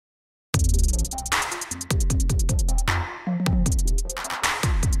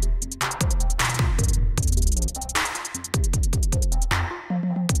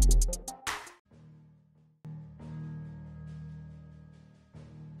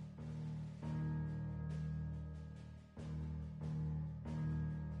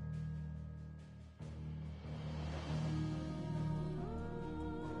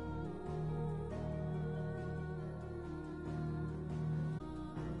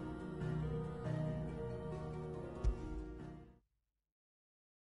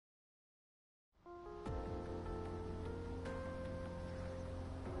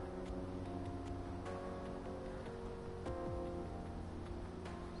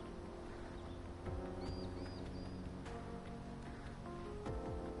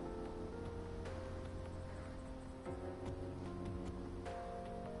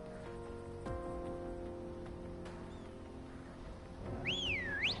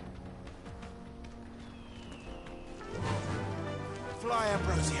Fly,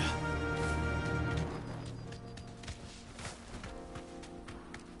 Ambrosia.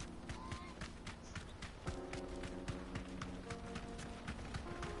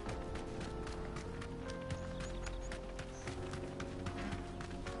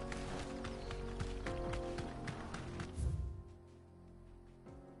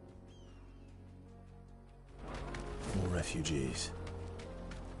 More refugees.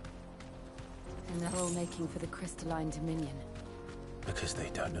 And they're all making for the crystalline dominion. Because they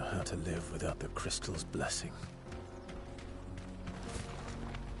don't know how to live without the crystal's blessing.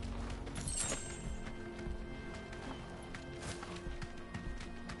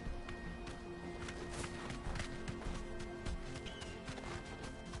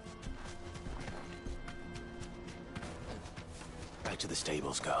 Back to the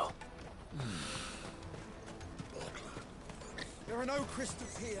stables, girl. There are no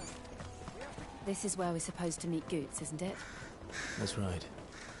crystals here. This is where we're supposed to meet Goots, isn't it? That's right.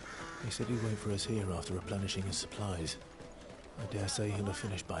 He said he'd wait for us here after replenishing his supplies. I dare say he'll have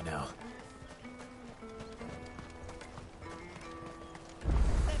finished by now.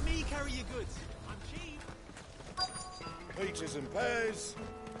 Let me carry your goods. I'm cheap. Peaches and pears.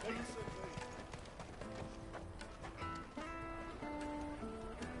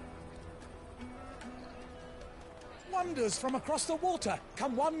 Wonders from across the water.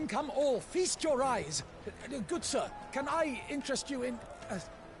 Come one, come all. Feast your eyes. Good sir, can I interest you in...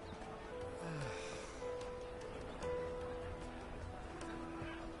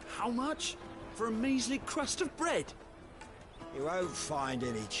 How much? For a measly crust of bread? You won't find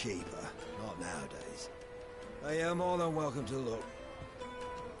any cheaper. Not nowadays. But you're more than welcome to look.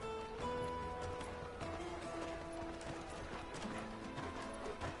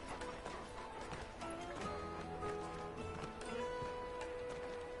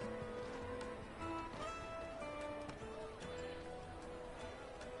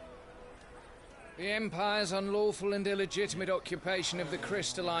 The Empire's unlawful and illegitimate occupation of the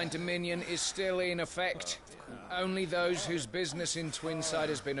crystalline dominion is still in effect. Only those whose business in Twinside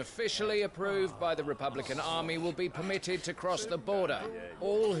has been officially approved by the Republican Army will be permitted to cross the border.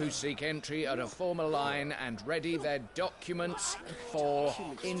 All who seek entry are to form a line and ready their documents for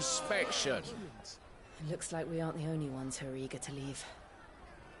inspection. It looks like we aren't the only ones who are eager to leave.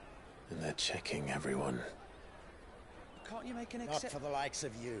 And they're checking everyone. Can't you make an Not for the likes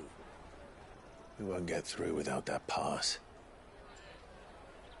of you. We won't get through without that pass.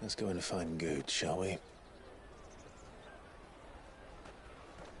 Let's go in and find Good, shall we?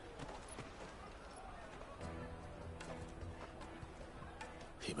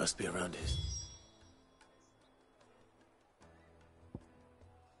 He must be around his...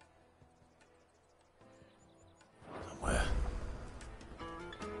 somewhere.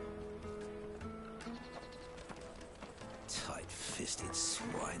 Tight-fisted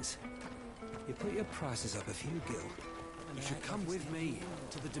swines. You put your prices up a few gil. You should come with me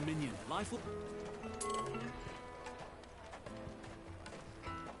to the Dominion. Life will...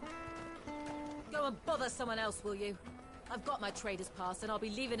 Go and bother someone else, will you? I've got my trader's pass and I'll be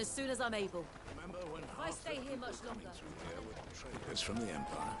leaving as soon as I'm able. If I stay here much longer... Traders from the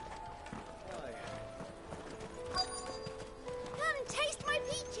Empire. Come, taste my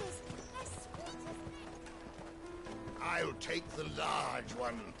peaches. They're sweet as milk. I'll take the large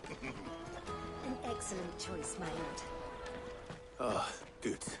one. An excellent choice, my lord. Ah,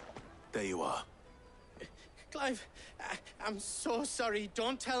 Good. There you are. Clive, I'm so sorry.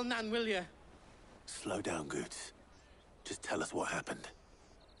 Don't tell Nan, will you? Slow down, Good. Just tell us what happened.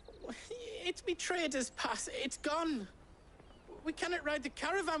 It's me trader's pass. It's gone. We cannot ride the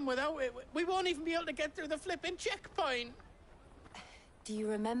caravan without it. We won't even be able to get through the flipping checkpoint. Do you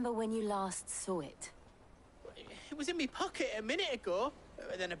remember when you last saw it? It was in my pocket a minute ago.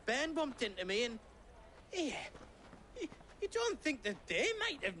 Then a bairn bumped into me and... Yeah. You don't think that they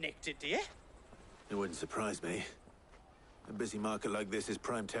might have nicked it, do you? It wouldn't surprise me. A busy market like this is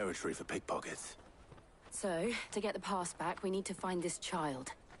prime territory for pickpockets. So, to get the pass back, we need to find this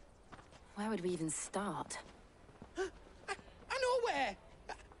child. Where would we even start? I know where!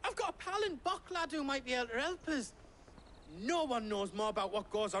 I've got a pal in Bock lad who might be able to help us. No one knows more about what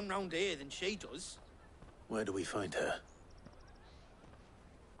goes on round here than she does. Where do we find her?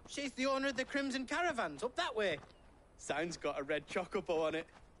 She's the owner of the Crimson Caravans, up that way. Sign's got a red chocobo on it.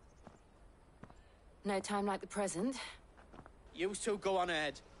 No time like the present. You two go on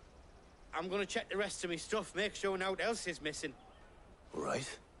ahead. I'm gonna check the rest of my stuff, make sure naught else is missing. All right.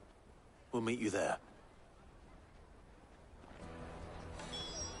 We'll meet you there.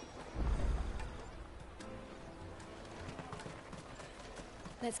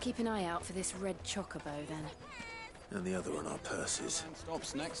 Let's keep an eye out for this red chocobo, then. and the other on our purses.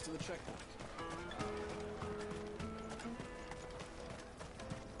 Stops next to the checkpoint.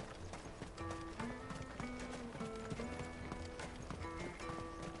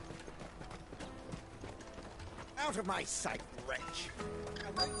 Out of my sight, wretch!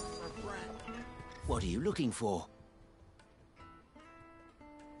 I'm waiting for a brand. What are you looking for?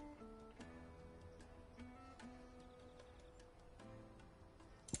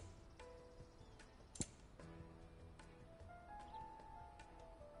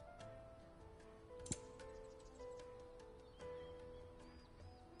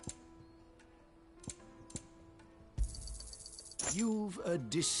 You've a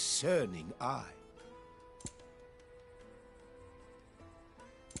discerning eye.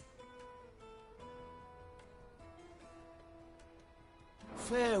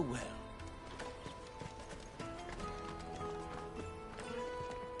 Farewell.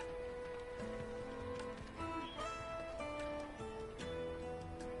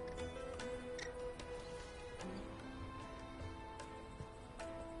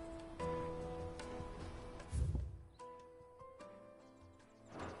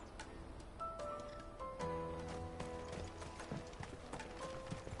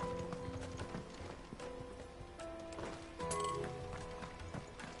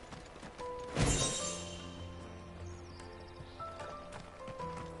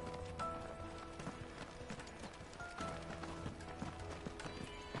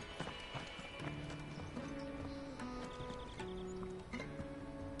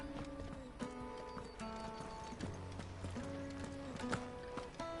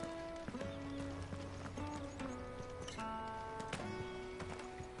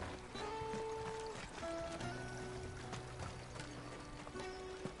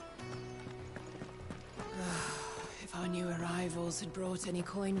 If our new arrivals had brought any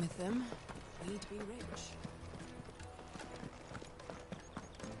coin with them, we'd be rich.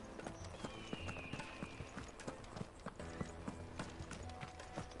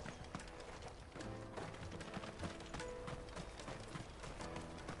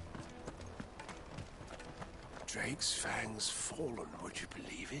 Drake's fangs fallen, would you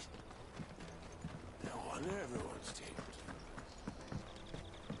believe it? No wonder everyone's tamed.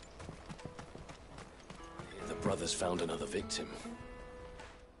 The brothers found another victim.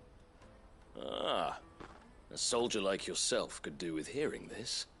 Ah, a soldier like yourself could do with hearing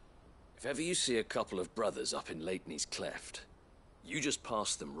this. If ever you see a couple of brothers up in Leitney's Cleft, you just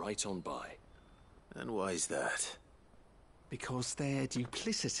pass them right on by. And why's that? Because they're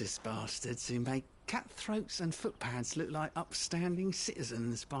duplicitous bastards who make cutthroats and footpads look like upstanding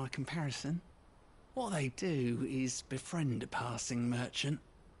citizens by comparison. What they do is befriend a passing merchant,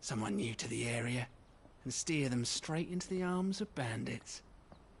 someone new to the area, and steer them straight into the arms of bandits.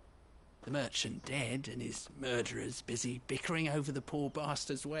 The merchant dead and his murderers busy bickering over the poor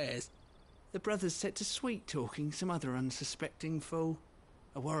bastard's wares. The brothers set to sweet-talking some other unsuspecting fool,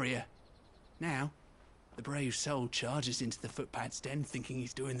 a warrior. Now, the brave soul charges into the footpad's den thinking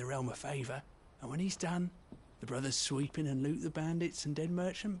he's doing the realm a favour, and when he's done, the brothers sweep in and loot the bandits and dead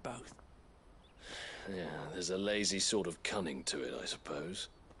merchant both. Yeah, there's a lazy sort of cunning to it, I suppose.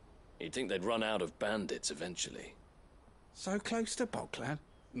 You'd think they'd run out of bandits eventually. So close to Bocklad?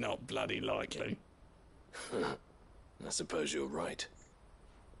 Not bloody likely. I suppose you're right.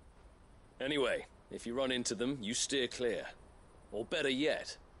 Anyway, if you run into them, you steer clear. Or better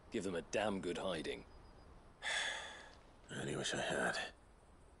yet, give them a damn good hiding. I only wish I had.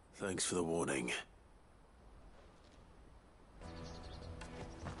 Thanks for the warning.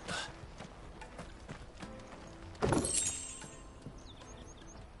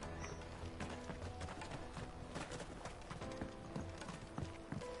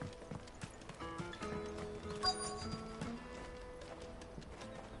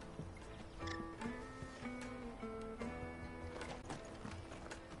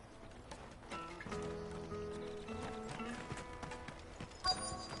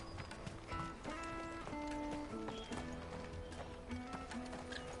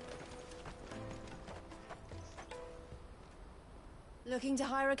 Looking to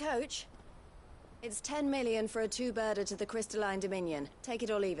hire a coach? It's 10 million for a two-birder to the Crystalline Dominion. Take it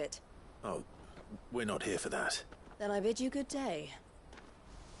or leave it. Oh, we're not here for that. Then I bid you good day.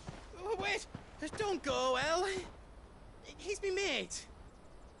 Oh, wait! Don't go, El! He's me mate!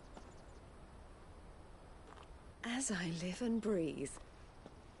 As I live and breathe.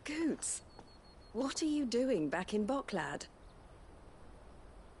 Goots, what are you doing back in Bocklad?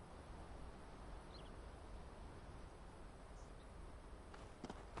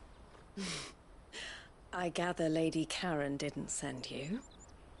 I gather Lady Karen didn't send you.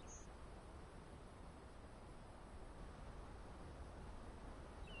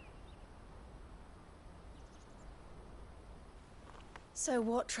 So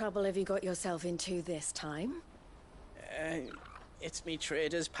what trouble have you got yourself into this time? It's me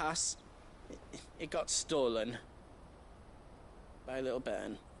trader's pass. It got stolen. By a little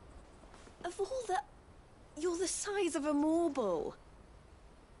bairn. Of all the... You're the size of a marble.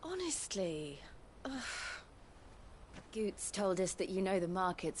 Honestly. Ugh. Goots told us that you know the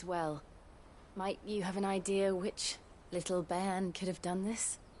markets well. Might you have an idea which little bairn could have done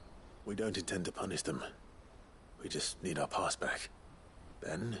this? We don't intend to punish them. We just need our pass back.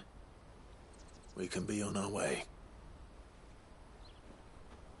 Then, we can be on our way.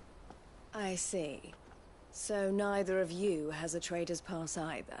 I see. So neither of you has a trader's pass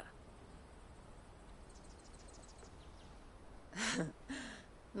either.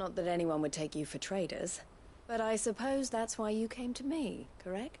 Not that anyone would take you for traders, but I suppose that's why you came to me,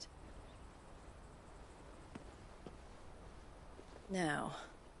 correct? Now,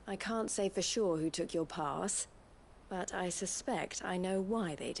 I can't say for sure who took your pass, but I suspect I know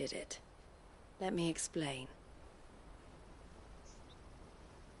why they did it. Let me explain.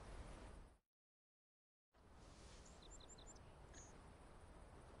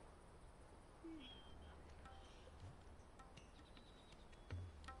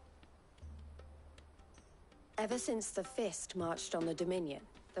 Ever since the Fist marched on the Dominion,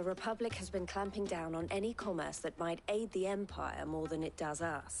 the Republic has been clamping down on any commerce that might aid the Empire more than it does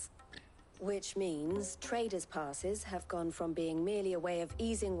us. Which means traders' passes have gone from being merely a way of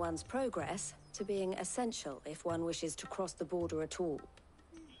easing one's progress to being essential if one wishes to cross the border at all.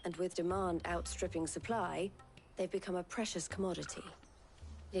 And with demand outstripping supply, they've become a precious commodity,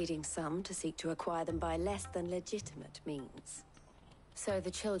 leading some to seek to acquire them by less than legitimate means. So the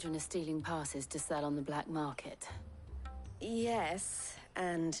children are stealing passes to sell on the black market? Yes,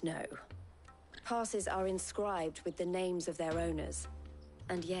 and no. Passes are inscribed with the names of their owners,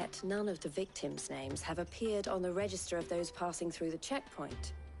 and yet none of the victims' names have appeared on the register of those passing through the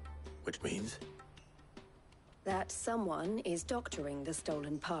checkpoint. Which means? That someone is doctoring the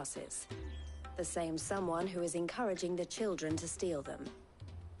stolen passes. The same someone who is encouraging the children to steal them.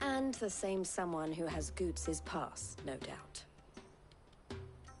 And the same someone who has Goots' pass, no doubt.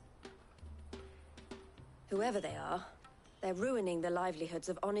 Whoever they are, they're ruining the livelihoods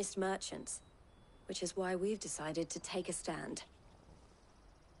of honest merchants, which is why we've decided to take a stand.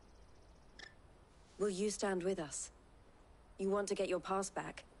 Will you stand with us? You want to get your pass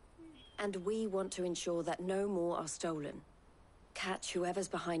back, and we want to ensure that no more are stolen. Catch whoever's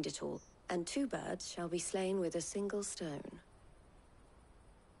behind it all, and 2 birds shall be slain with a single stone.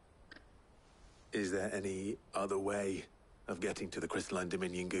 Is there any other way of getting to the Crystalline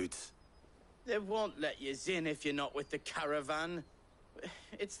Dominion, Goots? They won't let you in if you're not with the caravan.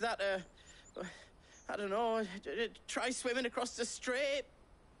 It's that, I don't know, try swimming across the strait.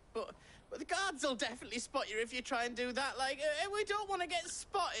 But the guards will definitely spot you if you try and do that. Like, we don't want to get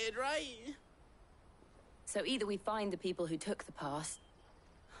spotted, right? So either we find the people who took the pass,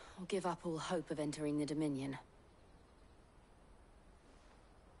 or give up all hope of entering the Dominion.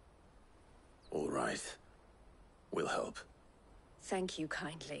 All right. We'll help. Thank you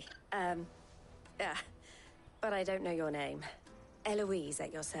kindly. But I don't know your name. Eloise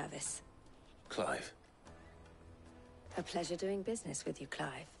at your service. Clive. A pleasure doing business with you,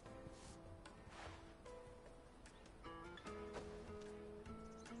 Clive.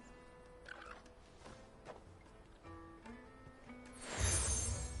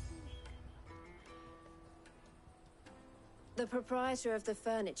 The proprietor of the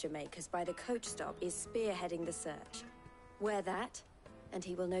furniture makers by the coach stop is spearheading the search. Wear that, and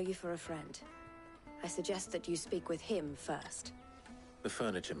he will know you for a friend. I suggest that you speak with him first. The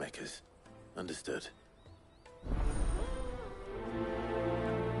furniture makers. Understood.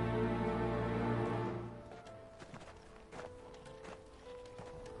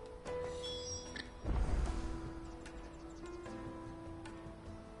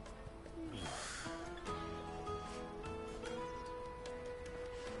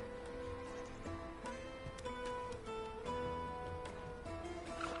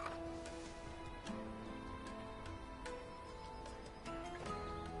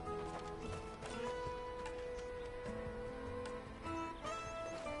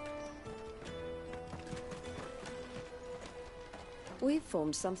 We've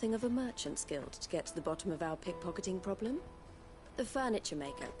formed something of a merchant's guild to get to the bottom of our pickpocketing problem. The furniture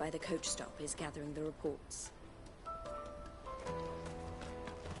maker by the coach stop is gathering the reports.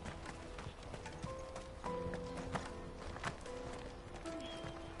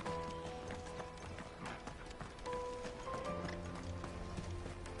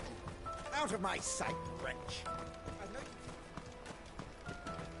 Out of my sight, wretch!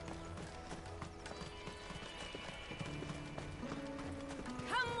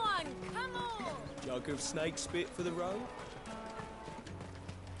 Jug of snake spit for the road?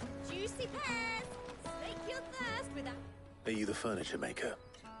 Juicy pears! Slake your thirst with a... Are you the furniture maker?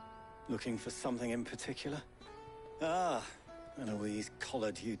 Looking for something in particular? Ah, Eloise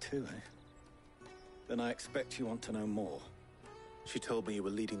collared you too, eh? Then I expect you want to know more. She told me you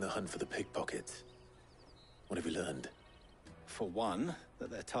were leading the hunt for the pickpockets. What have you learned? For one,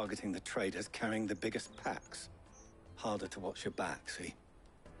 that they're targeting the traders carrying the biggest packs. Harder to watch your back, see?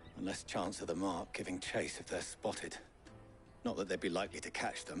 And less chance of the mark giving chase if they're spotted. Not that they'd be likely to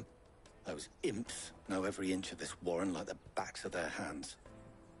catch them. Those imps know every inch of this warren like the backs of their hands.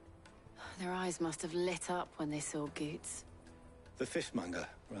 Their eyes must have lit up when they saw Goots. The fishmonger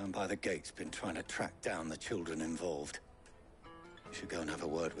round by the gate's been trying to track down the children involved. You should go and have a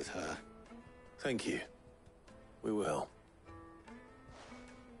word with her. Thank you. We will.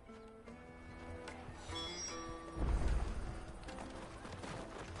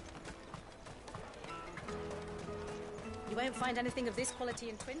 You won't find anything of this quality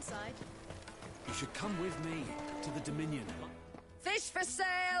in Twinside. You should come with me to the Dominion. Fish for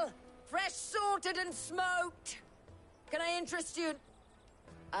sale! Fresh sorted and smoked! Can I interest you?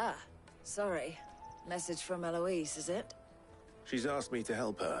 Ah, sorry. Message from Eloise, is it? She's asked me to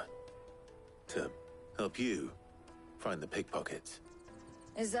help her. To help you find the pickpockets.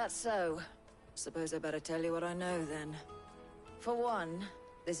 Is that so? Suppose I better tell you what I know, then. For one,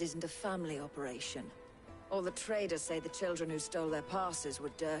 this isn't a family operation. All the traders say the children who stole their passes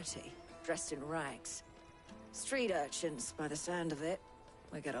were dirty, dressed in rags. Street urchins, by the sound of it.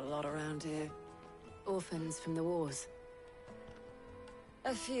 We get a lot around here. Orphans from the wars.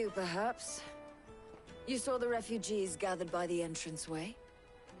 A few, perhaps. You saw the refugees gathered by the entranceway?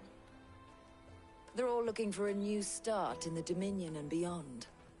 They're all looking for a new start in the Dominion and beyond.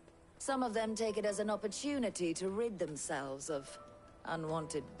 Some of them take it as an opportunity to rid themselves of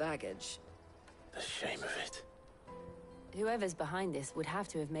unwanted baggage. The shame of it. Whoever's behind this would have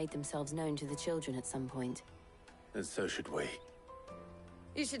to have made themselves known to the children at some point. And so should we.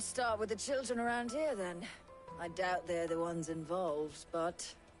 You should start with the children around here, then. I doubt they're the ones involved,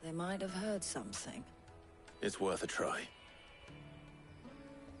 but they might have heard something. It's worth a try.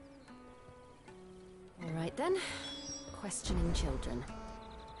 All right, then. Questioning children.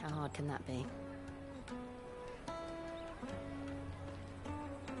 How hard can that be?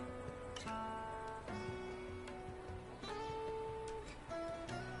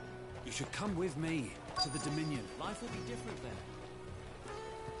 You should come with me to the Dominion. Life will be different there.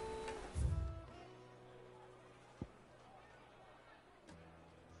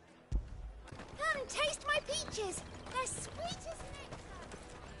 Come and taste my peaches! They're sweet as nectar!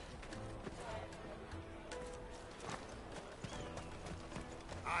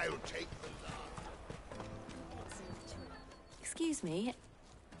 I'll take the large. Excuse me.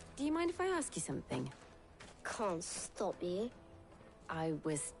 Do you mind if I ask you something? Can't stop you. I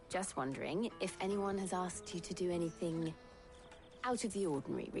was just wondering if anyone has asked you to do anything out of the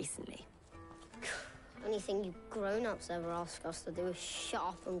ordinary recently. Anything you grown-ups ever ask us to do is shut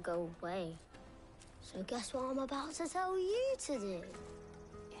up and go away. So guess what I'm about to tell you to do?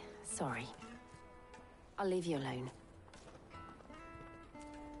 Sorry. I'll leave you alone.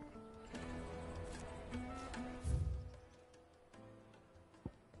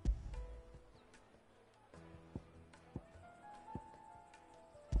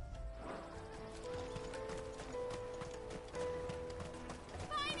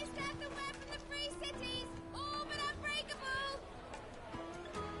 Finest earthenware from the Free Cities! All but unbreakable!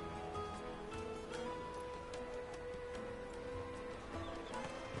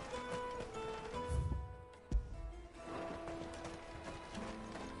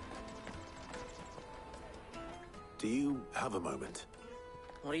 Do you have a moment?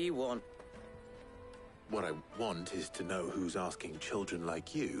 What do you want? What I want is to know who's asking children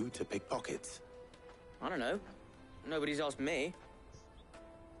like you to pick pockets. I don't know. Nobody's asked me.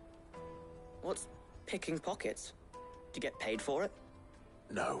 What's picking pockets? Do you get paid for it?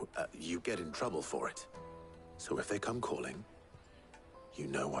 No, you get in trouble for it. So if they come calling, you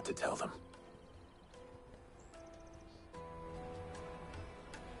know what to tell them.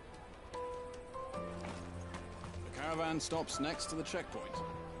 The caravan stops next to the checkpoint.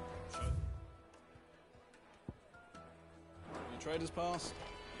 Any traders pass?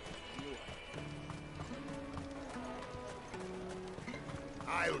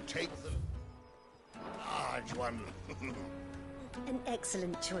 I'll take the large one. An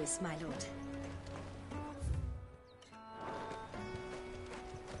excellent choice, my lord.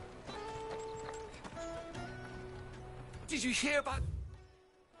 Did you hear about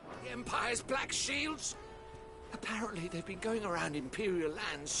the Empire's Black Shields? Apparently they've been going around Imperial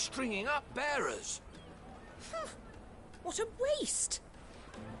lands stringing up bearers. What a waste!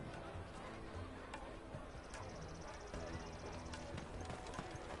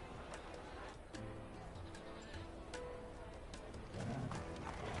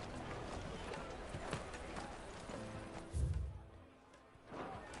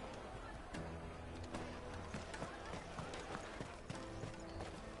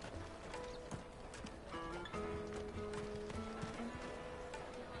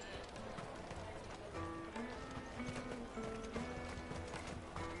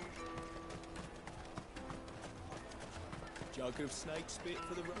 Jug of snake spit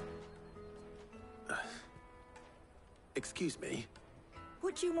for the road. Excuse me?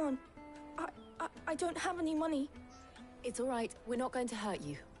 What do you want? I don't have any money. It's all right. We're not going to hurt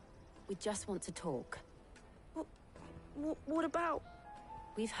you. We just want to talk. What about?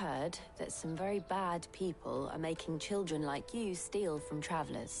 We've heard that some very bad people are making children like you steal from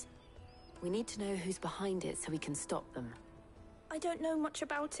travelers. We need to know who's behind it so we can stop them. I don't know much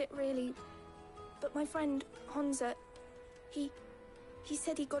about it, really. But my friend, Honza, he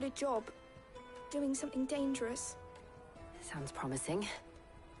said he got a job doing something dangerous. Sounds promising.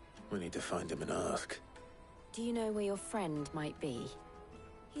 We need to find him and ask. Do you know where your friend might be?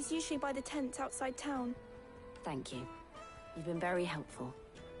 He's usually by the tents outside town. Thank you. You've been very helpful.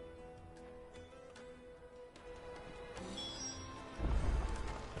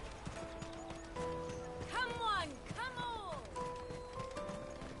 Come on, come on!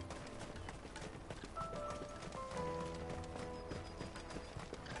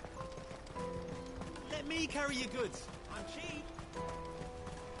 Let me carry your goods. I'm cheap.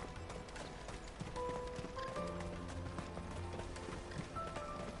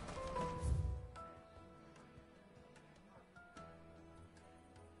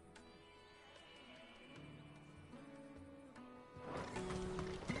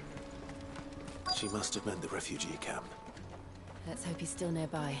 She must have meant the refugee camp. Let's hope he's still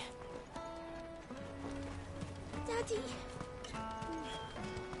nearby. Daddy!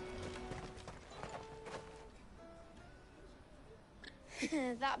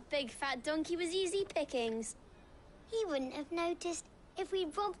 That big fat donkey was easy pickings. He wouldn't have noticed if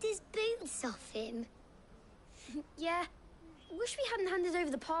we'd robbed his boots off him. Yeah. Wish we hadn't handed over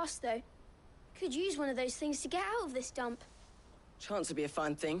the pass, though. Could use one of those things to get out of this dump. Chance would be a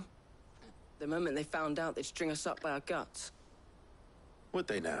fine thing. The moment they found out, they'd string us up by our guts. Would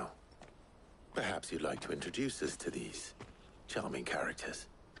they now? Perhaps you'd like to introduce us to these charming characters.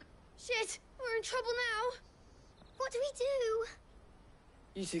 Shit! We're in trouble now! What do we do?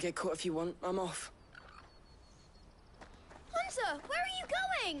 You two get caught if you want. I'm off. Hunter, where are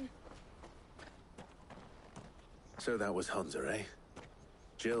you going? So that was Hunter, eh?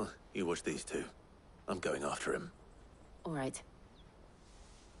 Jill, you watch these two. I'm going after him. All right.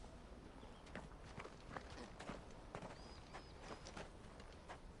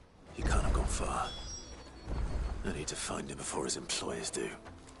 He can't have gone far. I need to find him before his employers do.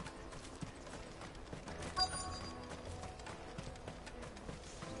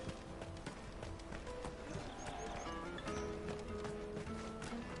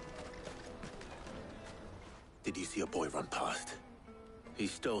 Did you see a boy run past? He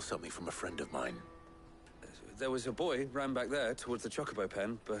stole something from a friend of mine. There was a boy ran back there towards the Chocobo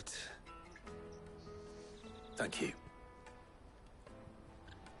pen, but... Thank you.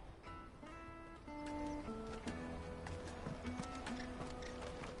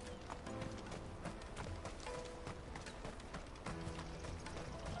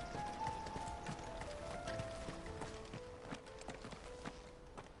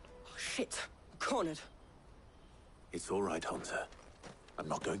 Oh, shit. I'm cornered. It's all right, Hunter. I'm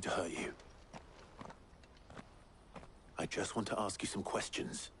not going to hurt you. I just want to ask you some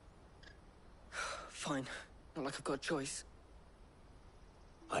questions. Fine. Not like I've got a choice.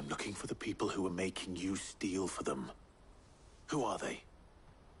 I'm looking for the people who are making you steal for them. Who are they?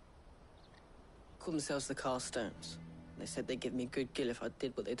 Call themselves the Carstones. They said they'd give me good gill if I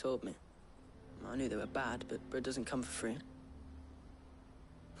did what they told me. I knew they were bad, but bread doesn't come for free.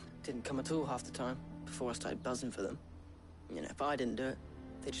 Didn't come at all half the time, before I started buzzing for them. You know, if I didn't do it,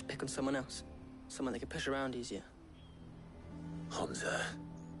 they'd just pick on someone else. Someone they could push around easier. Hunter.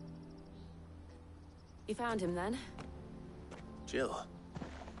 You found him, then? Jill.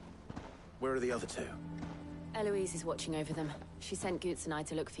 Where are the other two? Eloise is watching over them. She sent Goots and I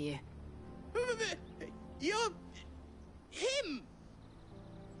to look for you. You're... him!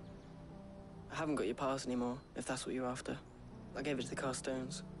 I haven't got your pass anymore, if that's what you're after. I gave it to the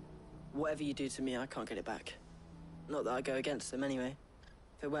Carstones. Whatever you do to me, I can't get it back. Not that I go against them, anyway.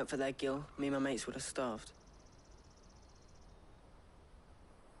 If it weren't for their gill, me and my mates would have starved.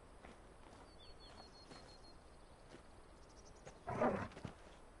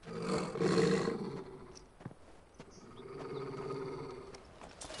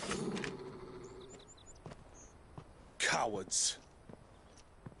 cowards.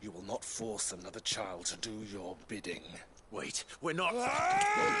 You will not force another child to do your bidding. Wait, we're not...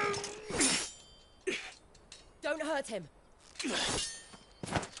 Don't hurt him.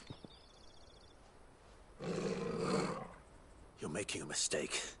 You're making a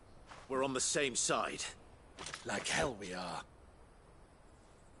mistake. We're on the same side. Like hell we are.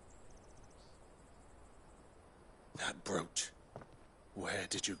 That brooch. Where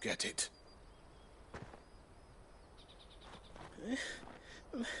did you get it?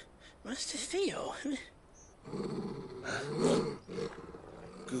 Master Theo?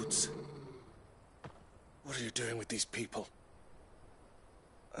 Goods. What are you doing with these people?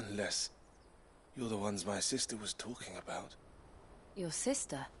 Unless you're the ones my sister was talking about. Your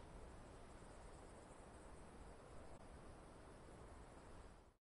sister?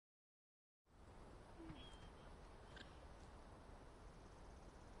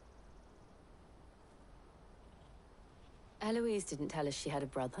 Eloise didn't tell us she had a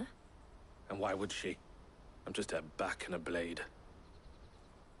brother. And why would she? I'm just her back and a blade.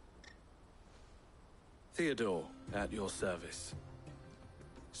 Theodore, at your service.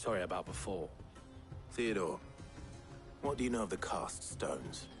 Sorry about before. Theodore, what do you know of the cast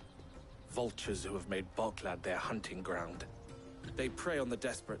stones? Vultures who have made Boklad their hunting ground. They prey on the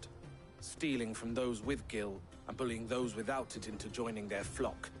desperate, stealing from those with gil and bullying those without it into joining their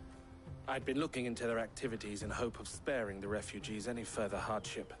flock. I'd been looking into their activities in hope of sparing the refugees any further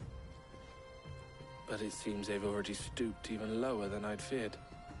hardship. But it seems they've already stooped even lower than I'd feared.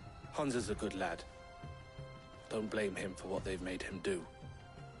 Hansa's a good lad. Don't blame him for what they've made him do.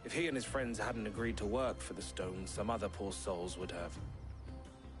 If he and his friends hadn't agreed to work for the stones, some other poor souls would have.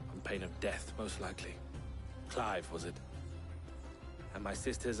 On pain of death, most likely. Clive, was it? And my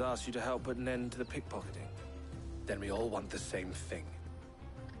sisters asked you to help put an end to the pickpocketing. Then we all want the same thing.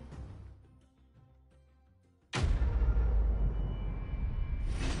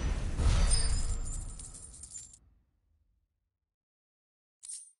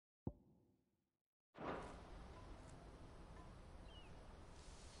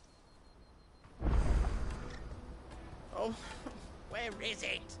 Oh, where is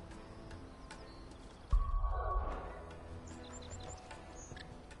it?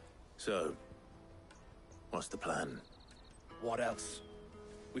 So, what's the plan? What else?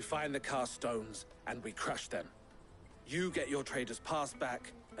 We find the cast stones, and we crush them. You get your trader's pass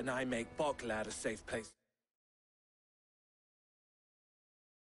back, and I make Boklad a safe place.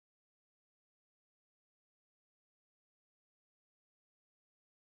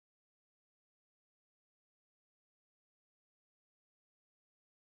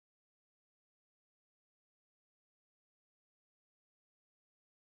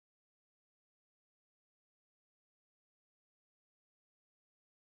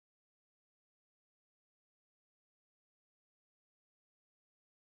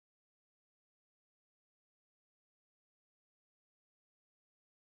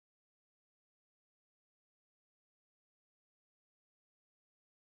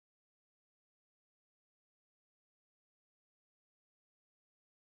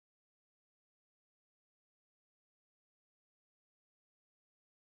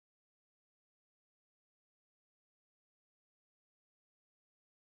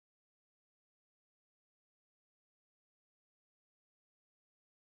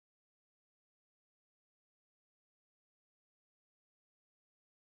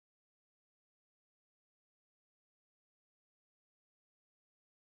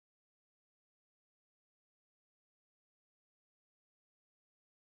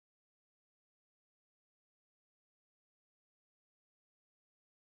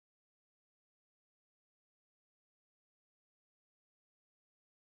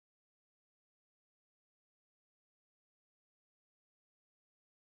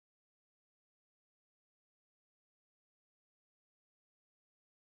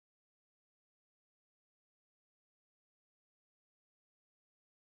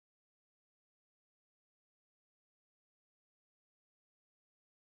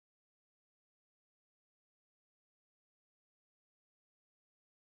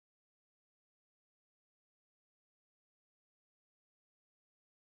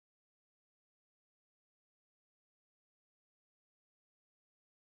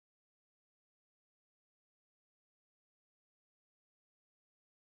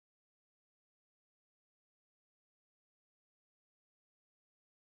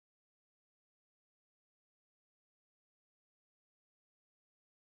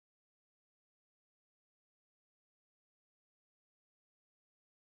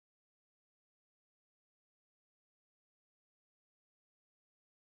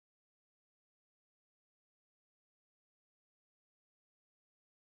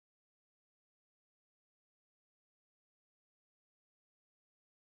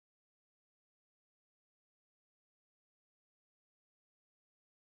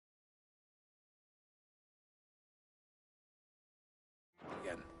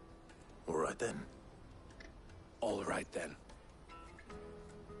 All right then. All right then.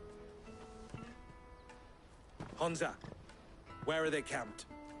 Honza, where are they camped?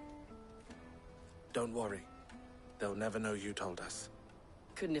 Don't worry. They'll never know you told us.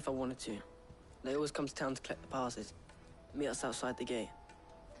 Couldn't if I wanted to. They always come to town to collect the passes. Meet us outside the gate.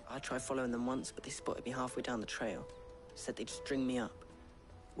 I tried following them once, but they spotted me halfway down the trail. Said they'd string me up.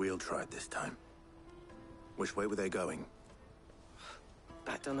 We'll try it this time. Which way were they going?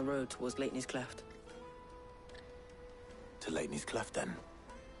 Back down the road towards Latney's Cleft. To Latney's Cleft, then.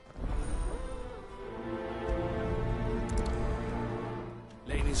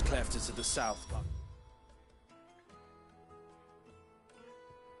 Latney's Cleft is to the south, but...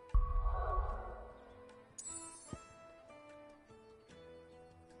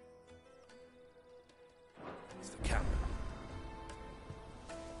 It's the camp.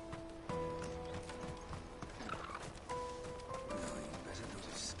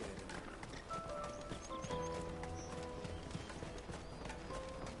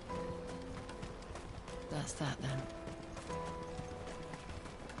 That's that then.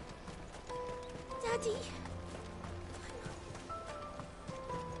 Daddy!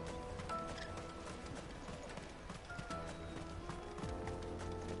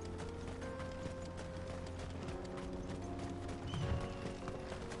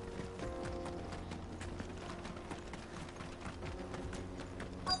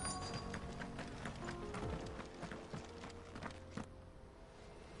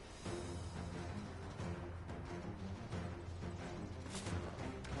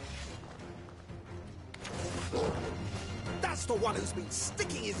 That's the one who's been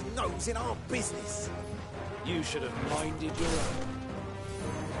sticking his nose in our business. You should have minded your own.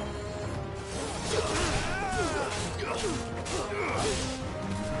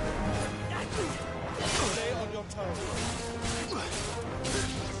 Stay on your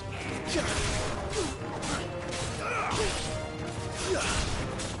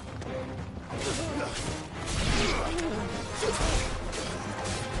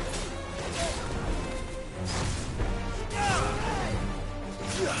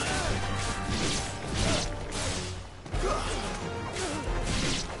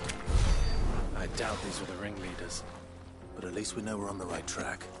I doubt these were the ringleaders. But at least we know we're on the right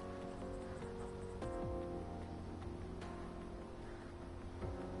track.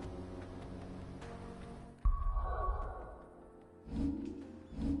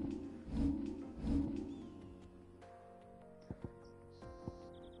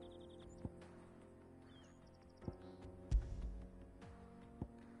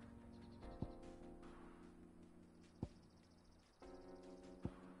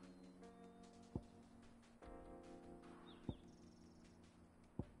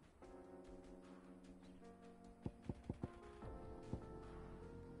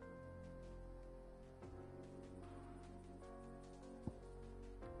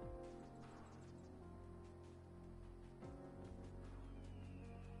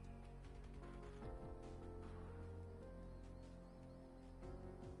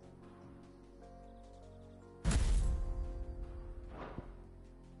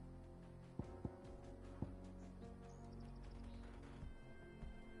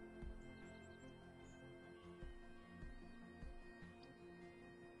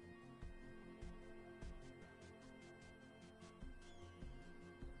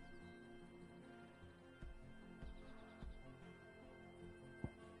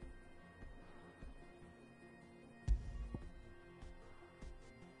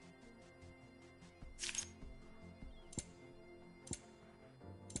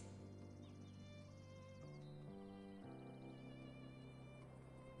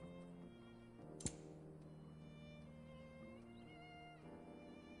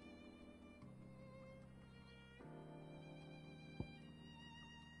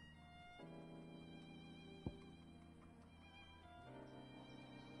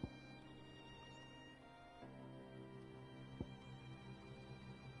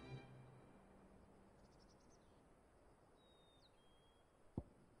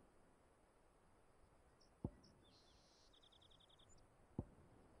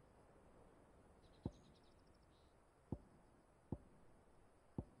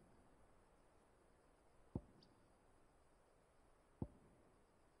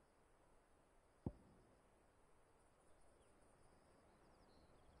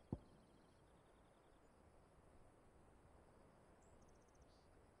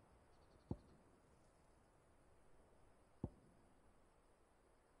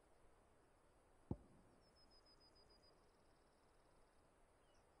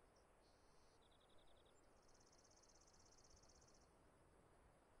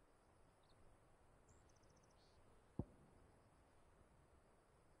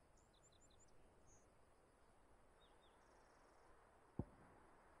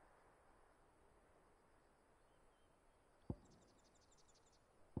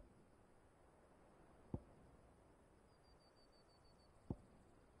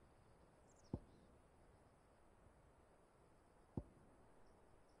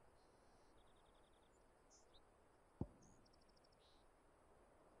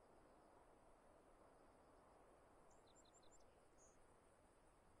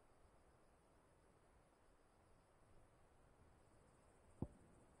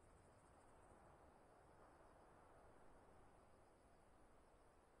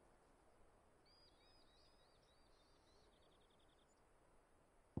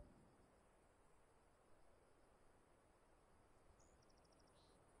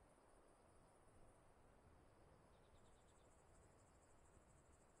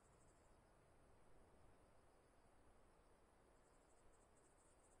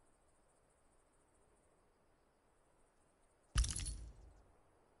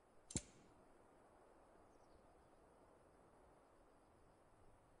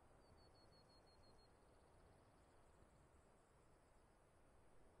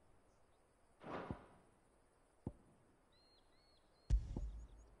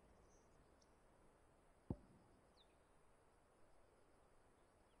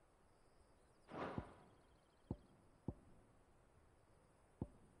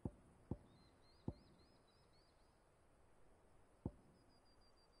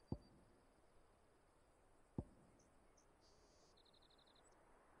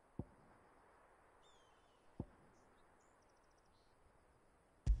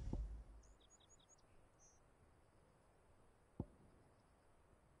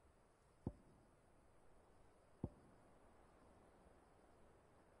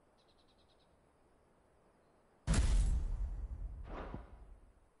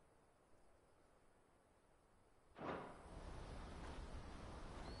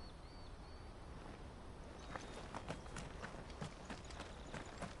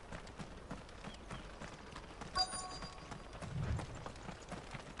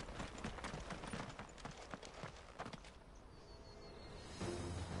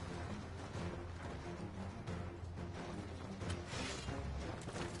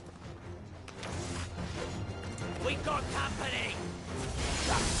 I've got company!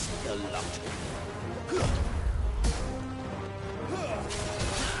 That's the lot.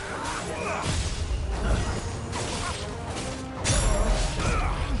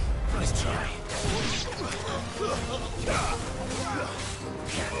 Nice try.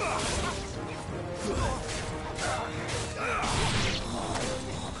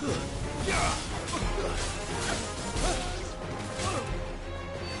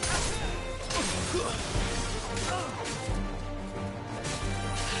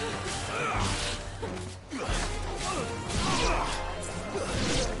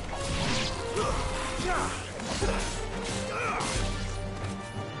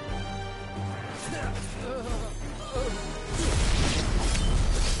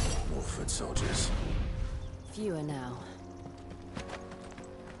 More foot soldiers. Fewer now.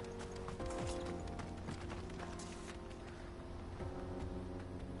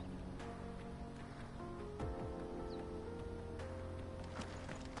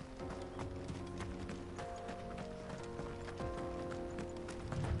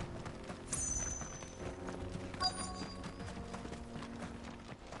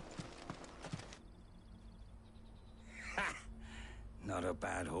 Not a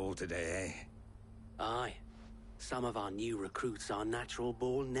bad haul today, eh? Aye. Some of our new recruits are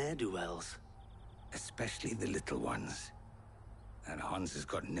natural-born ne'er-do-wells. Especially the little ones. And Hans has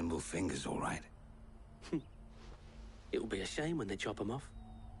got nimble fingers, all right. It'll be a shame when they chop them off.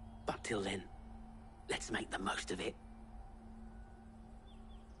 But till then, let's make the most of it.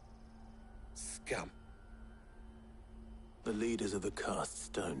 Scum. The leaders of the cast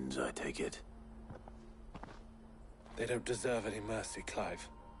stones, I take it. They don't deserve any mercy, Clive.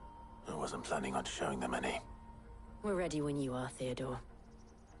 I wasn't planning on showing them any. We're ready when you are, Theodore.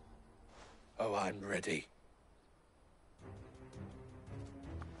 Oh, I'm ready.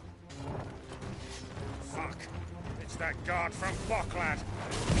 Fuck. It's that guard from Bocklad.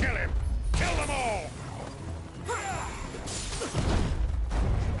 Kill him. Kill them all.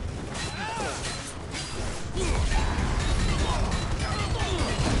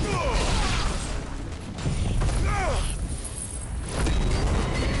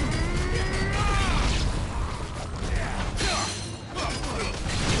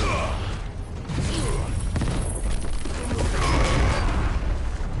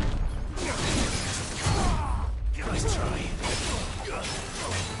 Nice try.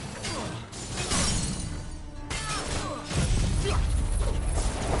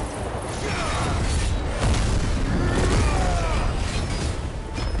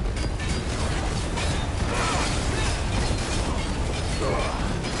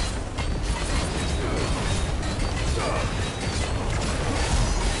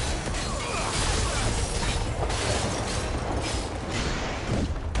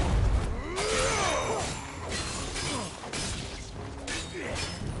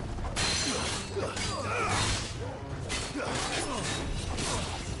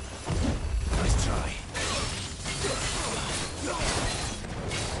 Nice try.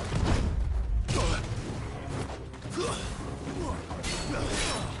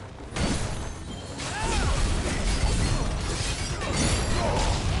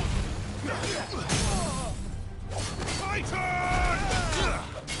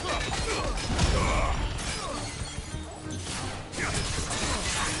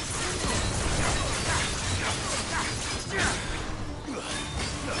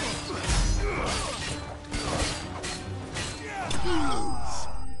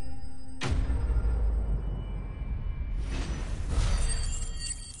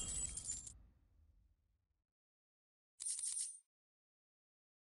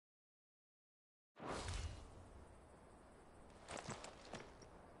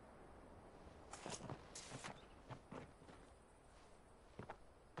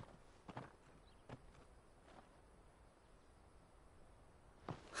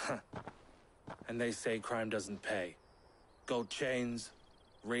 And they say crime doesn't pay. Gold chains,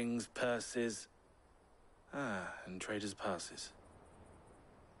 rings, purses. And traders' passes.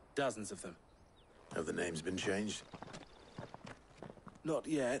 Dozens of them. Have the names been changed? Not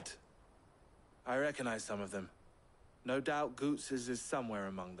yet. I recognize some of them. No doubt Goots's is somewhere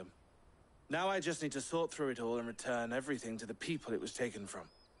among them. Now I just need to sort through it all and return everything to the people it was taken from.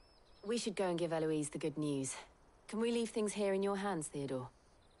 We should go and give Eloise the good news. Can we leave things here in your hands, Theodore?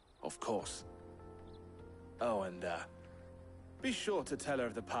 Of course. Oh, and, be sure to tell her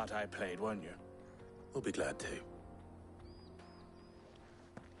of the part I played, won't you? We'll be glad to.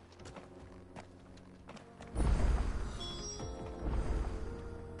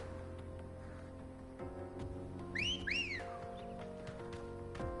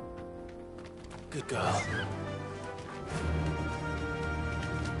 Good girl.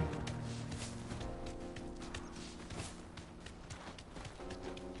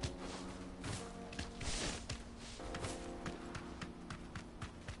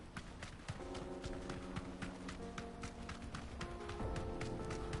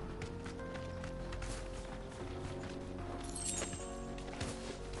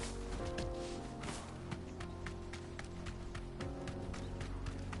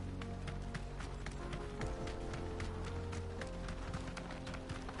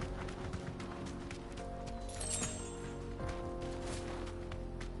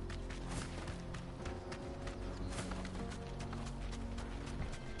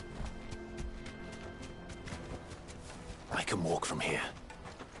 can walk from here.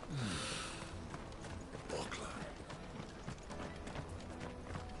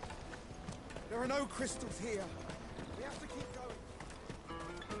 There are no crystals here. We have to keep going.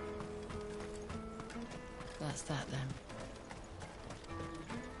 That's that then.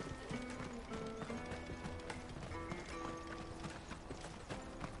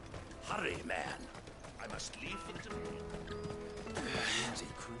 Hurry, man. I must leave for the Dominion.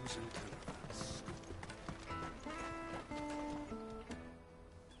 Crimson caravans.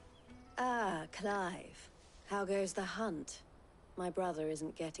 Ah, Clive. How goes the hunt? My brother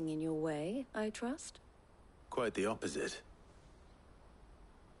isn't getting in your way, I trust? Quite the opposite.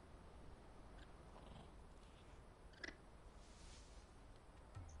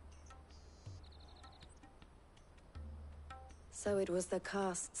 So it was the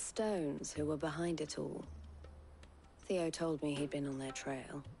cast stones who were behind it all. Theo told me he'd been on their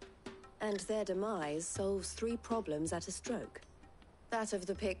trail. And their demise solves 3 problems at a stroke. That of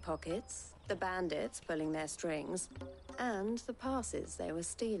the pickpockets, the bandits pulling their strings, and the passes they were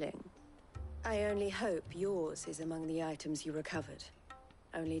stealing. I only hope yours is among the items you recovered.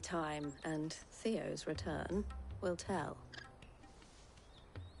 Only time and Theo's return will tell.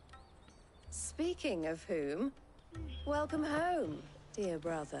 Speaking of whom, welcome home, dear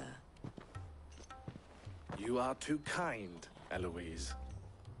brother. You are too kind, Eloise.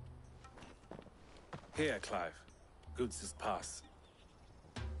 Here, Clive. Goods' pass.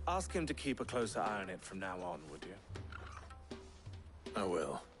 Ask him to keep a closer eye on it from now on, would you? I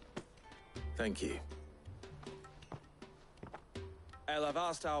will. Thank you. El, I've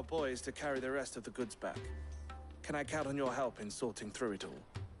asked our boys to carry the rest of the goods back. Can I count on your help in sorting through it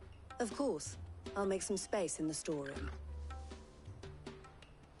all? Of course. I'll make some space in the storeroom.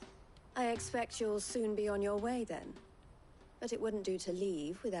 I expect you'll soon be on your way then. But it wouldn't do to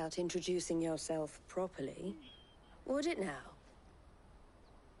leave without introducing yourself properly. Would it now?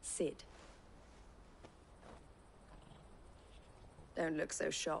 Sid. Don't look so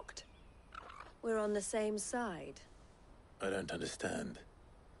shocked. We're on the same side. I don't understand.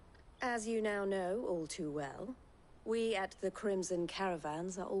 As you now know all too well, we at the Crimson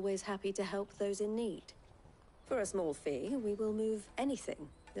Caravans are always happy to help those in need. For a small fee, we will move anything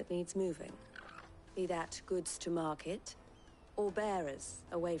that needs moving. Be that goods to market, or bearers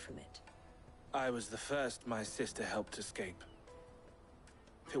away from it. I was the first my sister helped escape.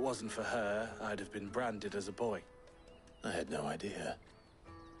 If it wasn't for her, I'd have been branded as a boy. I had no idea.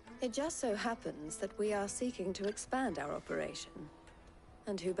 It just so happens that we are seeking to expand our operation.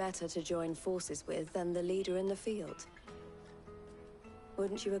 And who better to join forces with than the leader in the field?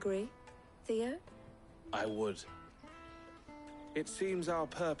 Wouldn't you agree, Theo? I would. It seems our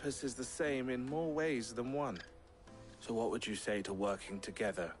purpose is the same in more ways than one. So what would you say to working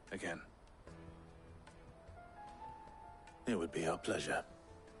together again? It would be our pleasure.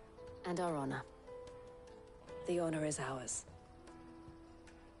 And our honor. The honor is ours.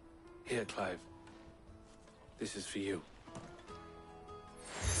 Here, Clive. This is for you.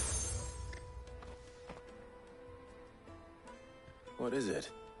 What is it?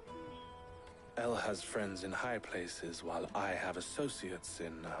 El has friends in high places, while I have associates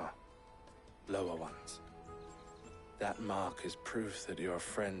in, lower ones. That mark is proof that you're a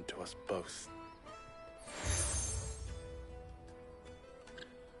friend to us both.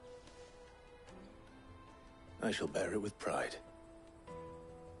 I shall bear it with pride.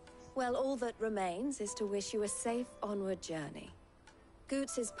 Well, all that remains is to wish you a safe onward journey.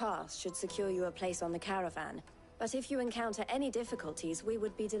 Goots' pass should secure you a place on the caravan, but if you encounter any difficulties, we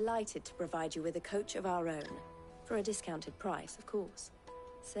would be delighted to provide you with a coach of our own. For a discounted price, of course.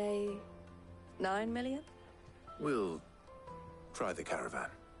 Say, 9 million? We'll try the caravan.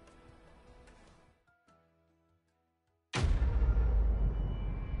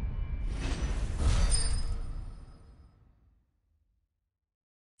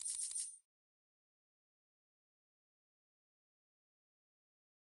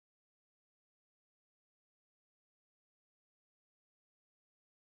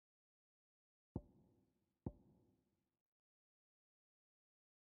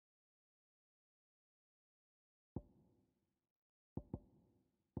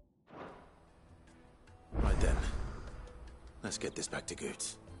 Right then. Let's get this back to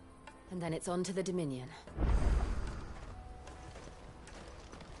Goots. And then it's on to the Dominion.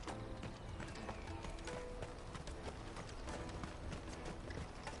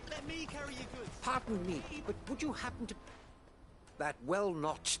 Let me carry your goods. Pardon me, but would you happen to... That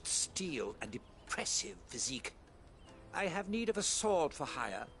well-notched steel and impressive physique. I have need of a sword for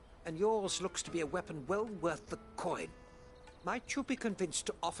hire, and yours looks to be a weapon well worth the coin. Might you be convinced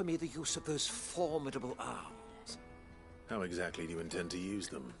to offer me the use of those formidable arms? How exactly do you intend to use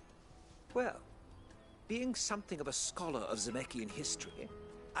them? Well, being something of a scholar of Zemeckis history,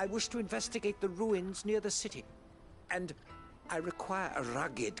 I wish to investigate the ruins near the city. And I require a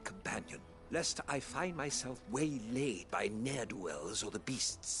rugged companion, lest I find myself waylaid by ne'er-do-wells or the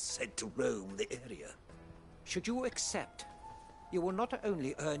beasts said to roam the area. Should you accept, you will not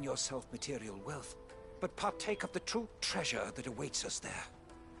only earn yourself material wealth, but partake of the true treasure that awaits us there.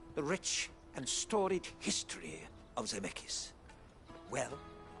 The rich and storied history of Zemeckis. Well,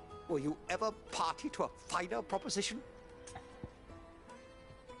 will you ever party to a finer proposition?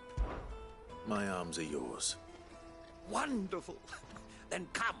 My arms are yours. Wonderful! Then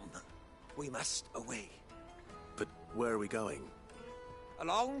come. We must away. But where are we going?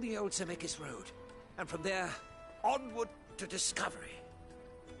 Along the old Zemeckis Road, and from there, onward to discovery.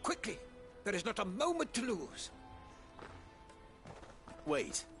 Quickly! There is not a moment to lose.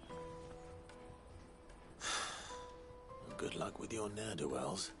 Wait. Good luck with your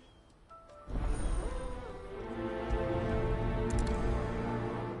ne'er-do-wells.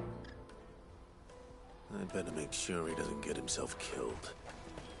 I'd better make sure he doesn't get himself killed.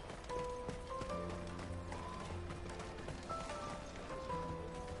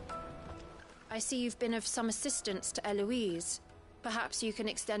 I see you've been of some assistance to Eloise. Perhaps you can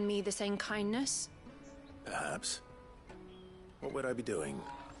extend me the same kindness? Perhaps. What would I be doing?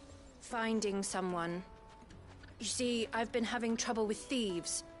 Finding someone. You see, I've been having trouble with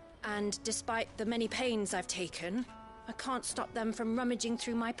thieves, and despite the many pains I've taken, I can't stop them from rummaging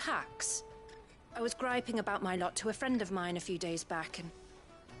through my packs. I was griping about my lot to a friend of mine a few days back, and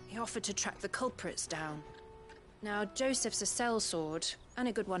he offered to track the culprits down. Now, Joseph's a sellsword, and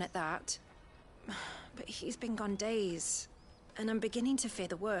a good one at that. But he's been gone days, and I'm beginning to fear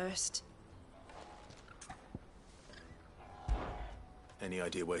the worst. Any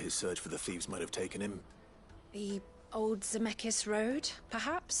idea where his search for the thieves might have taken him? The old Zemeckis Road,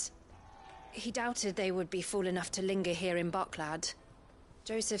 perhaps? He doubted they would be fool enough to linger here in Boklad.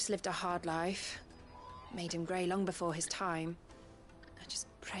 Joseph's lived a hard life. Made him grey long before his time. I just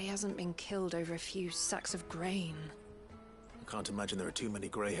pray he hasn't been killed over a few sacks of grain. I can't imagine there are too many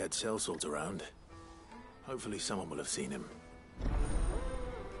grey-haired sellswords around. Hopefully someone will have seen him.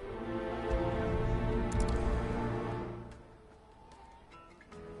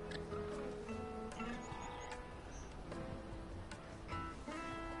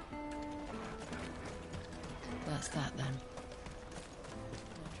 That's that then.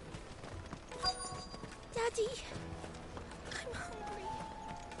 Daddy! I'm hungry.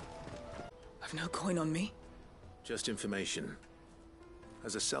 I've no coin on me. Just information.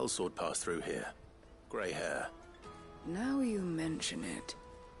 Has a sellsword passed through here? Grey hair. Now you mention it,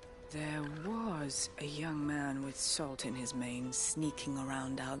 there was a young man with salt in his mane sneaking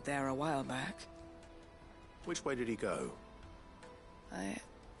around out there a while back. Which way did he go?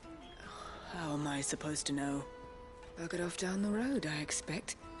 How am I supposed to know? Buggered off down the road, I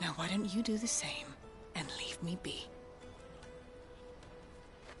expect. Now why don't you do the same and leave me be?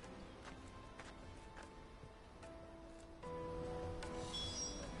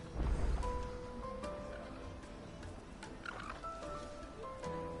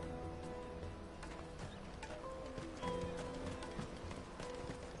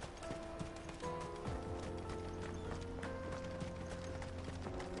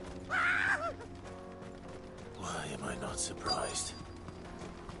 Why am I not surprised?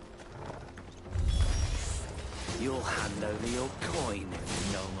 You'll hand over your coin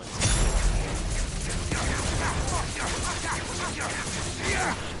if no one's...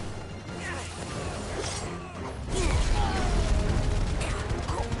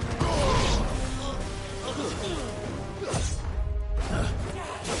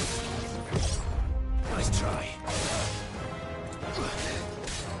 Nice try.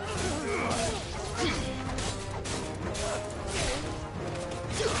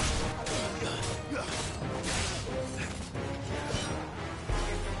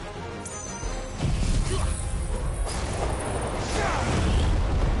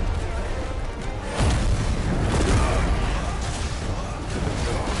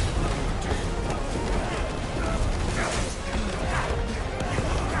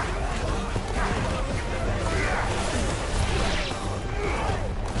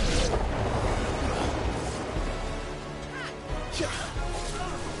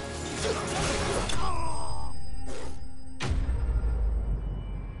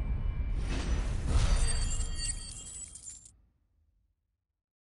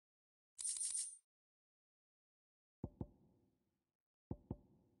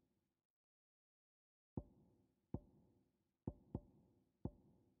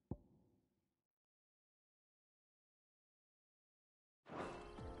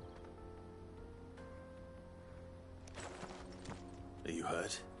 Are you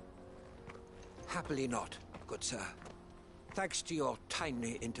hurt? Happily not, good sir. Thanks to your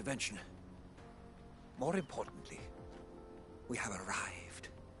timely intervention. More importantly, we have arrived.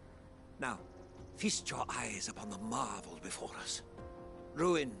 Now, feast your eyes upon the marvel before us.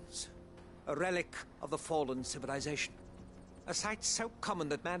 Ruins, a relic of the fallen civilization. A sight so common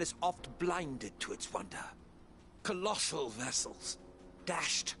that man is oft blinded to its wonder. Colossal vessels,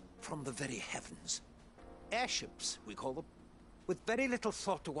 dashed from the very heavens. Airships, we call them, with very little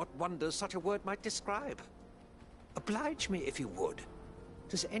thought to what wonders such a word might describe. Oblige me, if you would.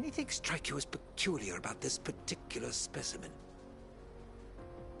 Does anything strike you as peculiar about this particular specimen?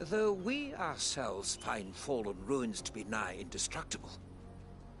 Though we ourselves find fallen ruins to be nigh indestructible,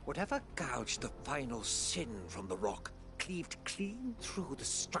 whatever gouged the final sin from the rock cleaved clean through the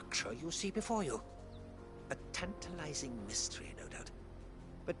structure you see before you. A tantalizing mystery, no doubt,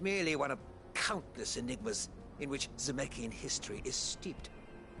 but merely one of countless enigmas in which Zemeckis history is steeped.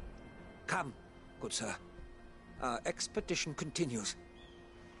 Come, good sir. Our expedition continues,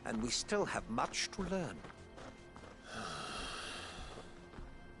 and we still have much to learn.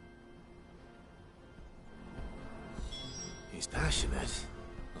 He's passionate.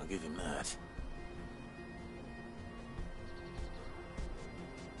 I'll give him that.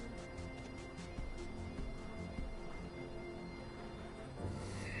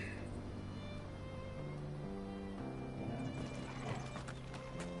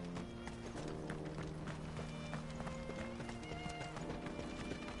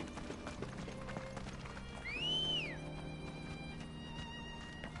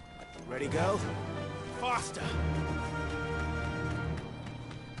 Ready, go? Faster!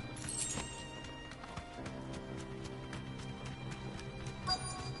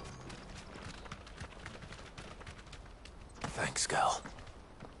 Thanks, Gal.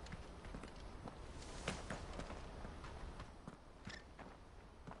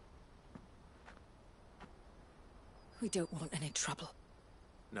 We don't want any trouble.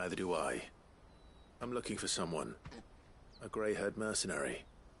 Neither do I. I'm looking for someone. A grey-haired mercenary.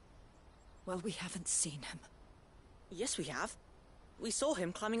 Well, we haven't seen him. Yes, we have. We saw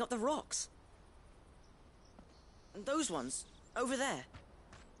him climbing up the rocks. And those ones, over there.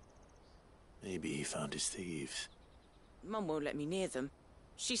 Maybe he found his thieves. Mum won't let me near them.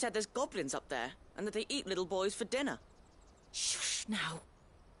 She said there's goblins up there, and that they eat little boys for dinner. Shush, now.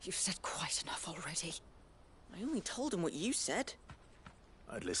 You've said quite enough already. I only told him what you said.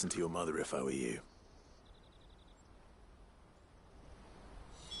 I'd listen to your mother if I were you.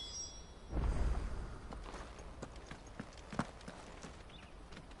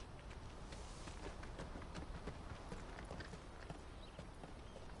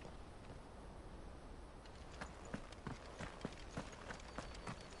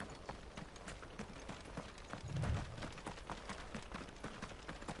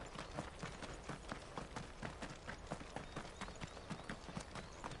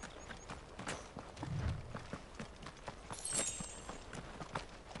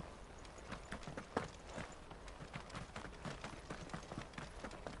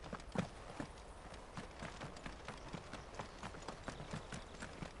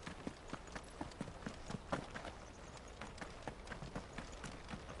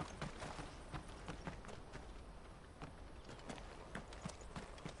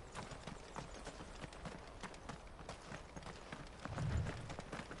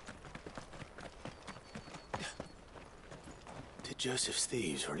 Did Joseph's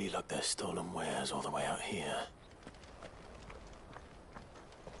thieves really lug their stolen wares all the way out here?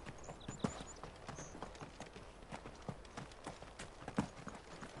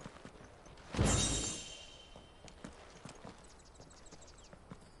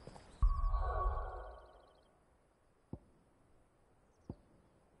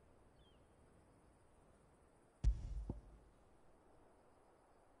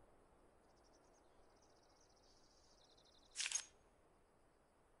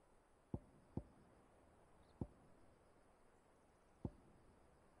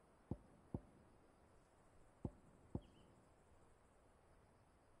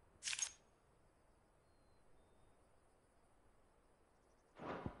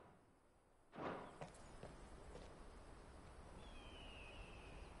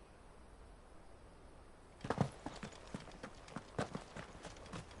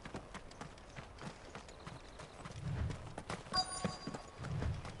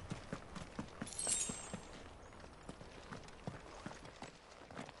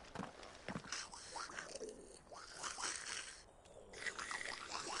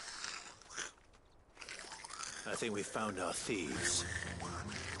 I think we've found our thieves.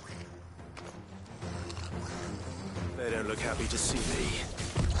 They don't look happy to see me.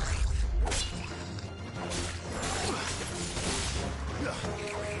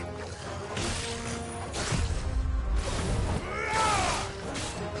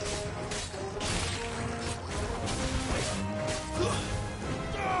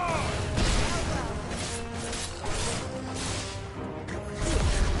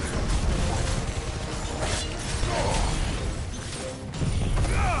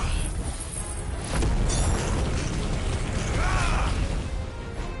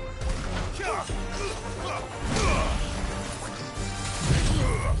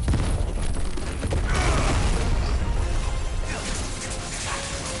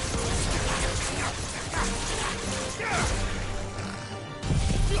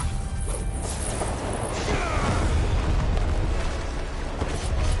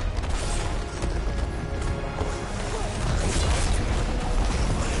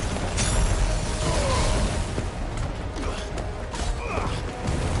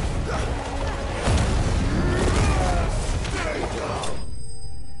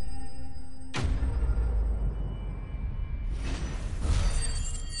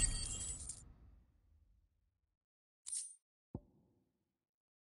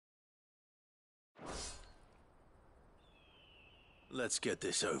 Let's get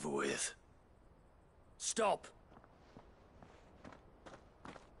this over with. Stop!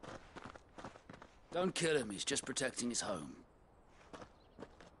 Don't kill him, he's just protecting his home.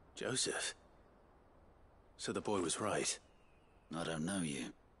 Joseph? So the boy was right. I don't know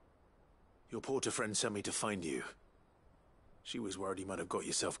you. Your porter friend sent me to find you. She was worried you might have got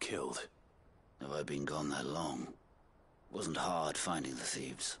yourself killed. Have I been gone that long? It wasn't hard finding the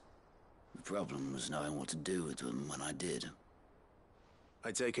thieves. The problem was knowing what to do with them when I did.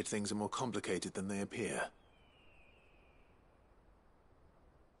 I take it things are more complicated than they appear.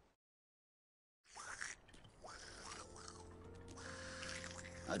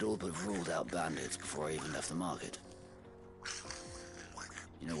 I'd all but ruled out bandits before I even left the market.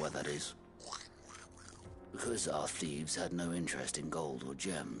 You know why that is? Because our thieves had no interest in gold or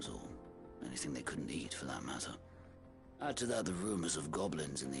gems, or anything they couldn't eat for that matter. Add to that the rumors of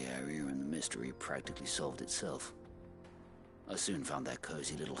goblins in the area, and the mystery practically solved itself. I soon found their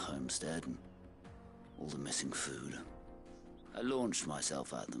cozy little homestead and all the missing food. I launched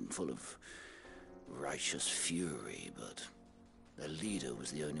myself at them, full of righteous fury, but their leader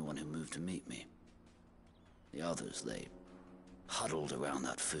was the only one who moved to meet me. The others, they huddled around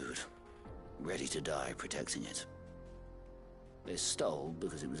that food, ready to die protecting it. They stole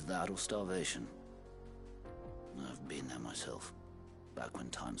because it was that or starvation. I've been there myself, back when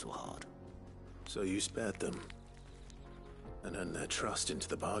times were hard. So you spared them? And earned their trust into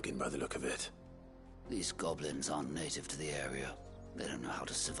the bargain by the look of it. These goblins aren't native to the area. They don't know how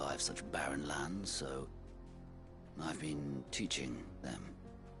to survive such barren lands, so I've been teaching them.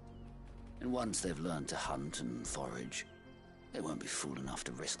 And once they've learned to hunt and forage, they won't be fool enough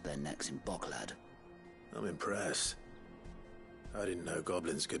to risk their necks in Boklad. I'm impressed. I didn't know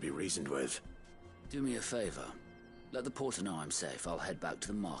goblins could be reasoned with. Do me a favor. Let the porter know I'm safe. I'll head back to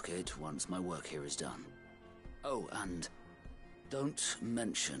the market once my work here is done. Oh, and don't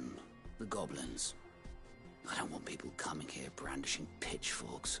mention the goblins. I don't want people coming here brandishing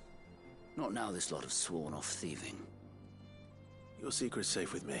pitchforks. Not now this lot have sworn off thieving. Your secret's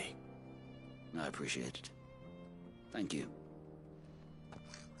safe with me. I appreciate it. Thank you.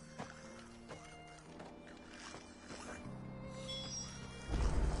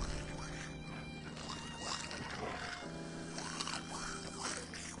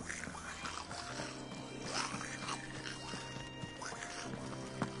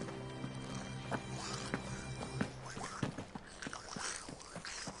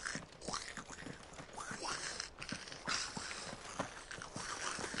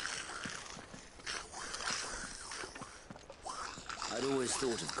 I'd always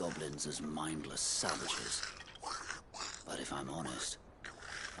thought of goblins as mindless savages. But if I'm honest,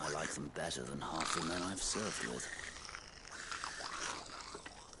 I like them better than half the men I've served with.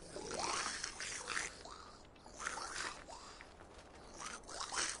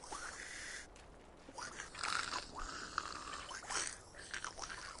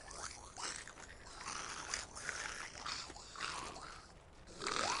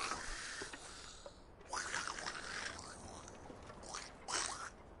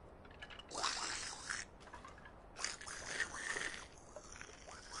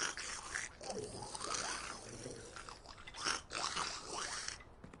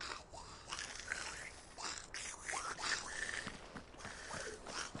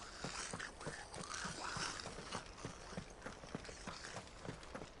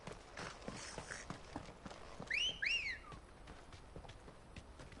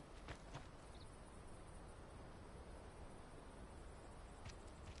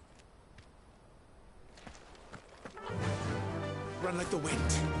 run like the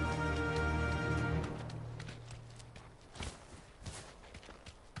wind.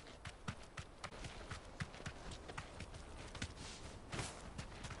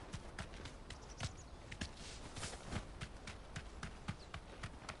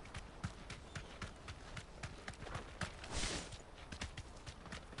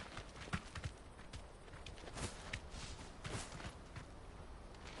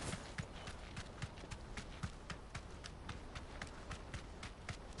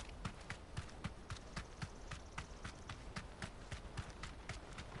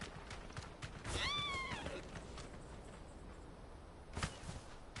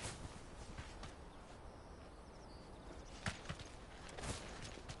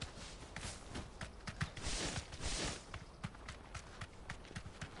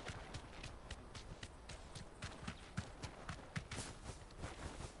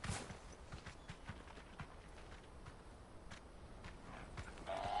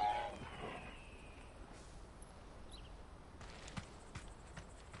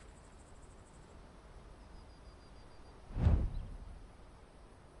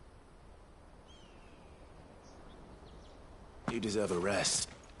 You deserve a rest.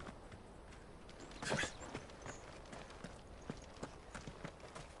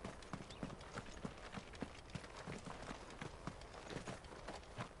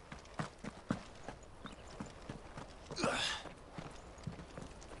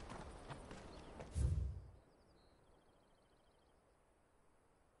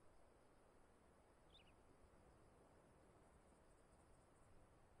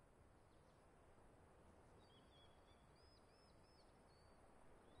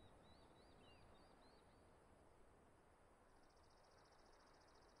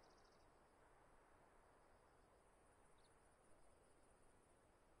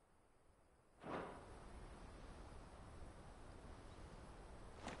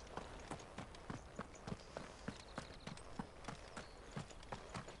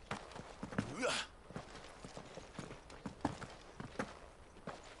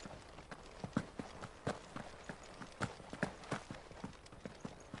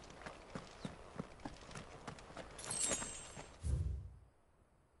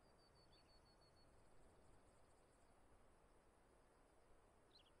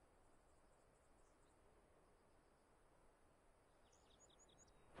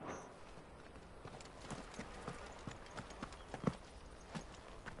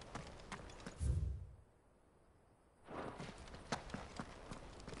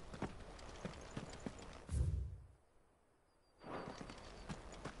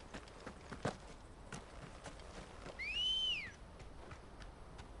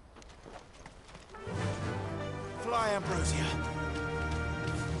 Fly, Ambrosia.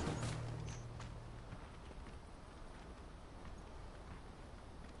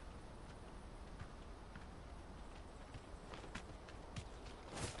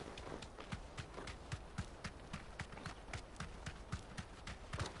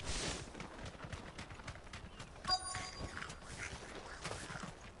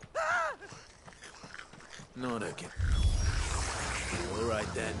 Not again. All right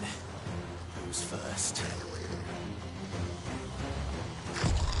then. Who's first?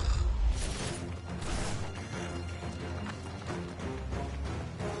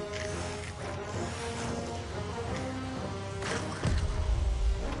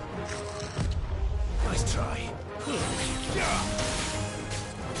 Nice try.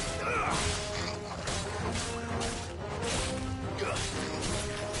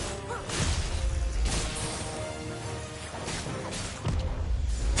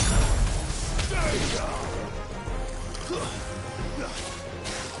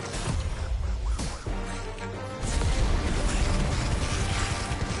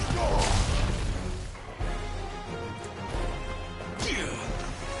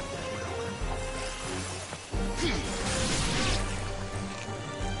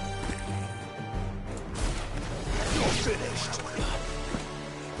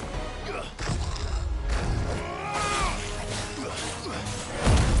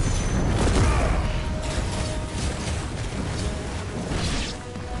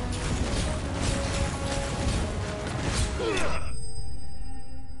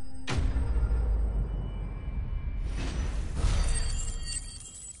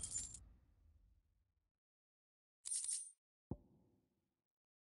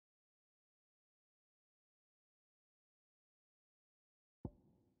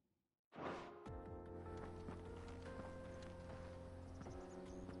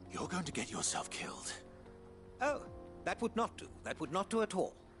 You're going to get yourself killed. Oh, that would not do. That would not do at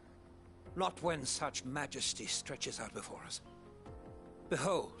all. Not when such majesty stretches out before us.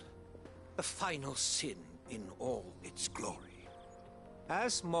 Behold, the final sin in all its glory.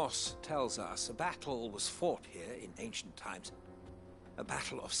 As Moss tells us, a battle was fought here in ancient times. A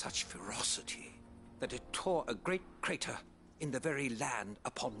battle of such ferocity that it tore a great crater in the very land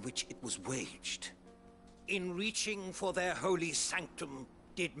upon which it was waged. In reaching for their holy sanctum,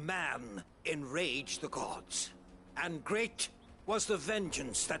 did man enrage the gods, and great was the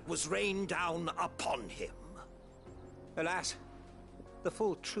vengeance that was rained down upon him. Alas, the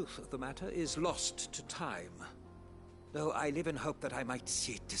full truth of the matter is lost to time, though I live in hope that I might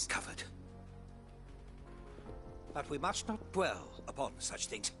see it discovered. But we must not dwell upon such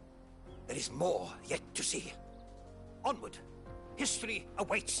things. There is more yet to see. Onward! History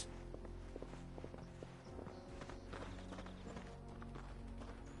awaits!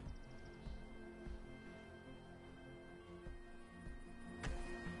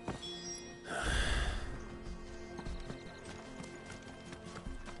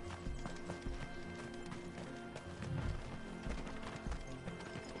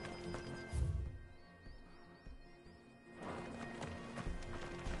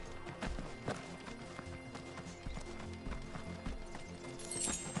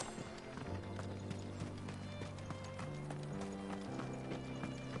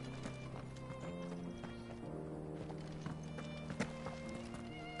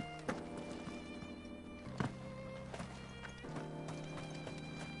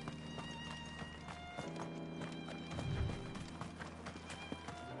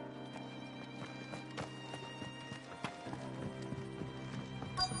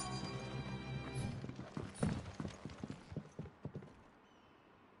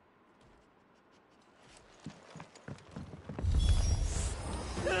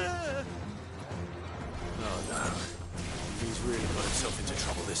 Oh no. He's really got himself into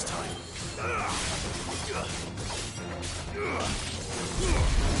trouble this time.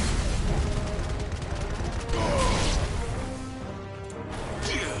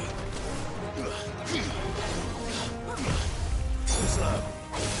 Slow.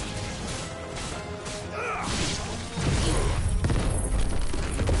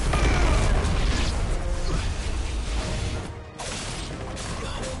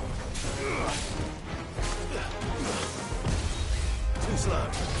 Too slow.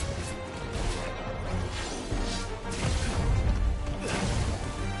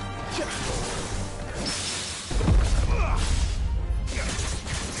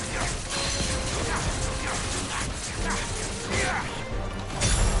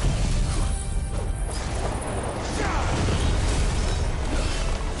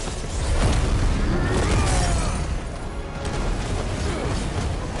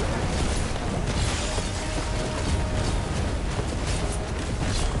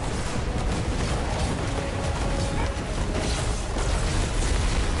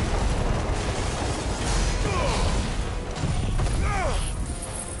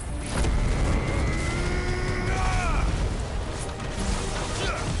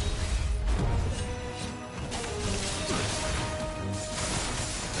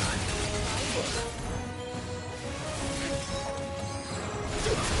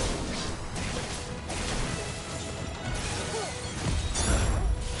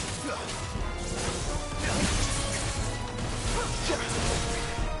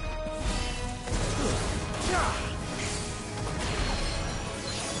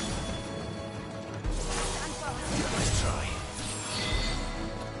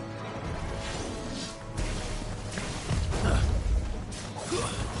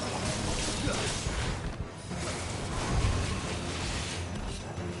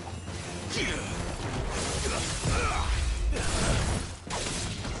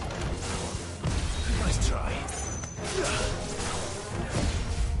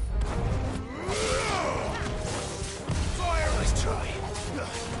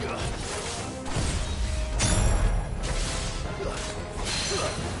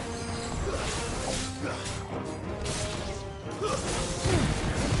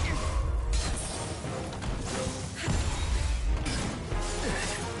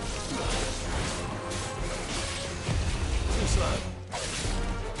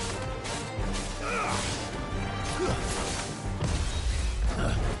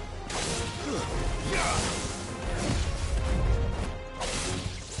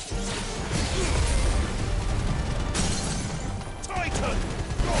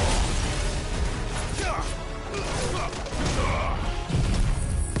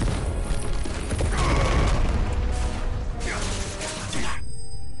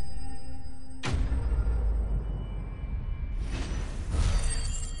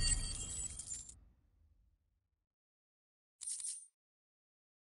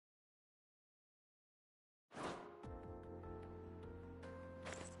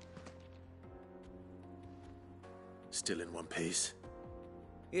 Still in one piece?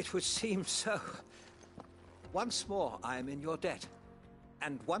 It would seem so. Once more I am in your debt.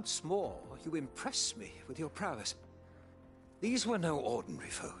 And once more you impress me with your prowess. These were no ordinary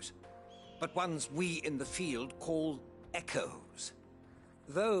foes, but ones we in the field call echoes.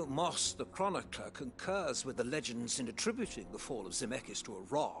 Though Moss the Chronicler concurs with the legends in attributing the fall of Zemeckis to a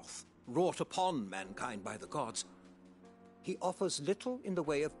wrath wrought upon mankind by the gods, he offers little in the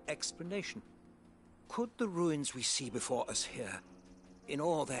way of explanation. Could the ruins we see before us here, in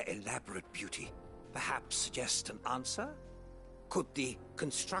all their elaborate beauty, perhaps suggest an answer? Could the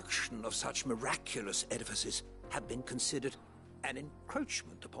construction of such miraculous edifices have been considered an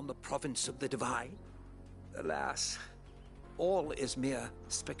encroachment upon the province of the divine? Alas, all is mere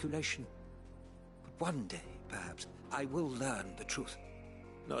speculation. But one day, perhaps, I will learn the truth.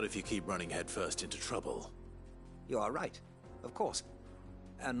 Not if you keep running headfirst into trouble. You are right, of course.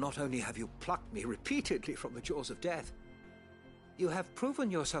 And not only have you plucked me repeatedly from the jaws of death, you have proven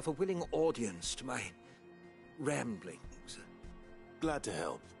yourself a willing audience to my ramblings. Glad to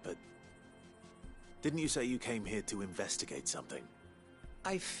help, but didn't you say you came here to investigate something?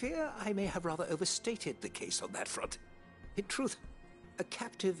 I fear I may have rather overstated the case on that front. In truth, a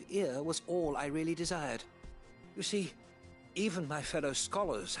captive ear was all I really desired. You see, even my fellow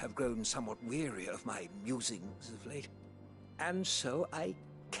scholars have grown somewhat weary of my musings of late. And so I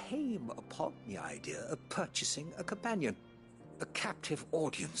came upon the idea of purchasing a companion. A captive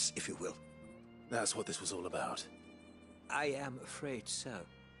audience, if you will. That's what this was all about. I am afraid so.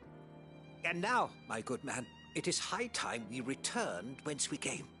 And now, my good man, it is high time we returned whence we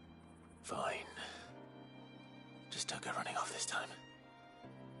came. Fine. Just don't go running off this time.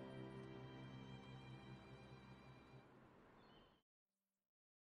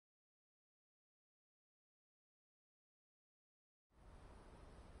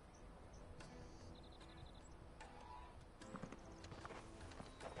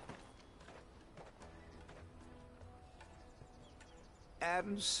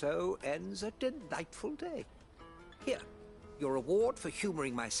 And so ends a delightful day. Here, your reward for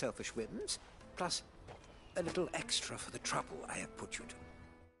humoring my selfish whims, plus a little extra for the trouble I have put you to.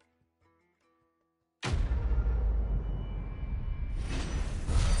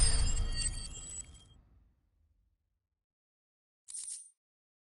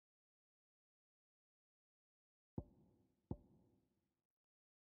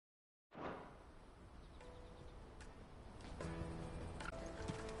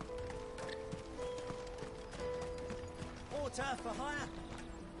 Water for hire.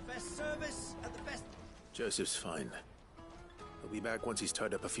 The best service at the best... Joseph's fine. He'll be back once he's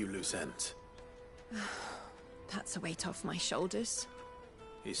tied up a few loose ends. That's a weight off my shoulders.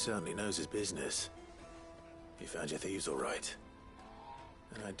 He certainly knows his business. He found your thieves all right.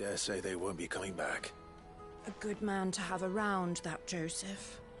 And I dare say they won't be coming back. A good man to have around, that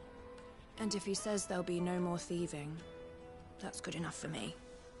Joseph. And if he says there'll be no more thieving, that's good enough for me.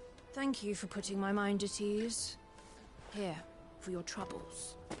 Thank you for putting my mind at ease. Here, for your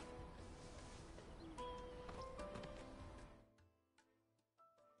troubles.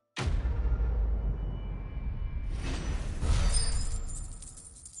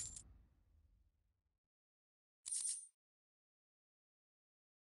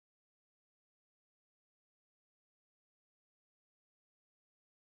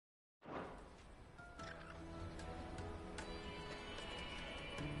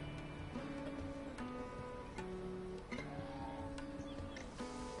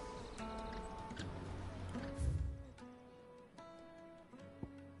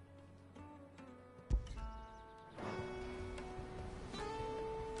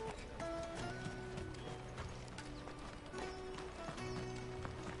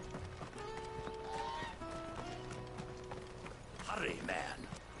 Hurry, man.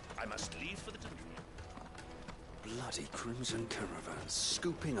 I must leave for the country. Bloody Crimson Caravans,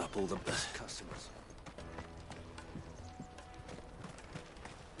 scooping up all the best customers.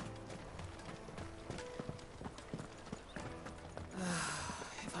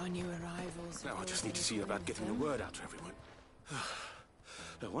 If our new arrivals... Now I just need to see about getting the word out to everyone.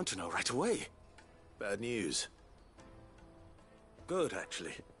 I want to know right away. Bad news. Good,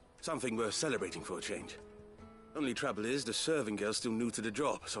 actually. Something worth celebrating for a change. Only trouble is, the serving girl's still new to the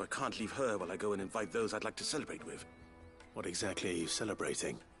job, so I can't leave her while I go and invite those I'd like to celebrate with. What exactly are you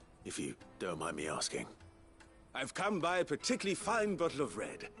celebrating, if you don't mind me asking? I've come by a particularly fine bottle of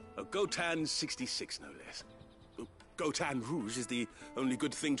red. A Gotan 66, no less. Gotan Rouge is the only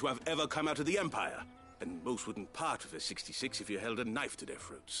good thing to have ever come out of the Empire. And most wouldn't part with a 66 if you held a knife to their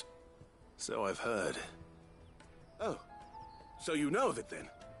throats. So I've heard. Oh. So you know of it, then?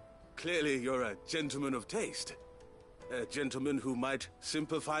 Clearly you're a gentleman of taste. A gentleman who might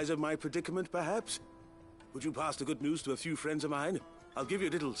sympathize with my predicament, perhaps? Would you pass the good news to a few friends of mine? I'll give you a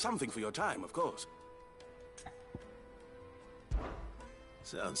little something for your time, of course.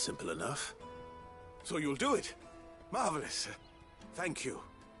 Sounds simple enough. So you'll do it? Marvelous. Thank you.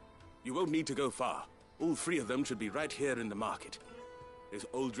 You won't need to go far. All three of them should be right here in the market. There's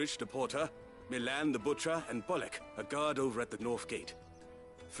Aldrich the porter, Milan the butcher, and Bollock, a guard over at the north gate.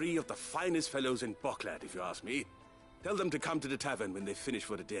 Three of the finest fellows in Bocklad, if you ask me. Tell them to come to the tavern when they finish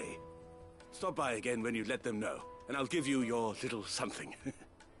for the day. Stop by again when you let them know, and I'll give you your little something.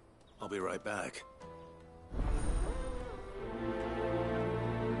 I'll be right back.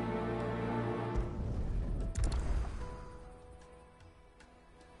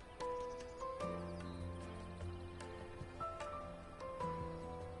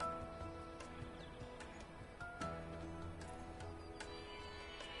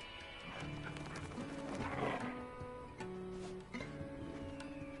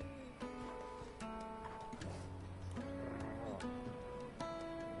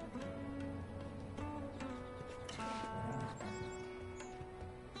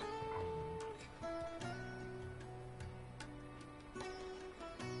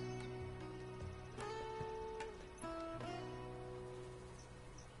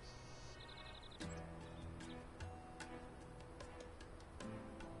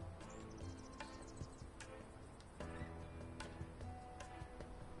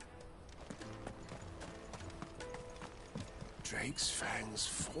 Drake's fangs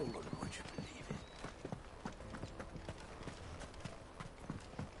fallen, would you believe it?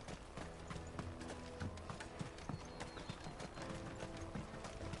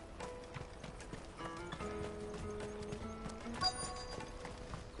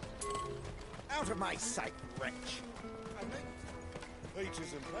 Out of my sight, wretch! And then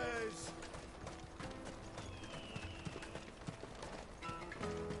peaches and pears.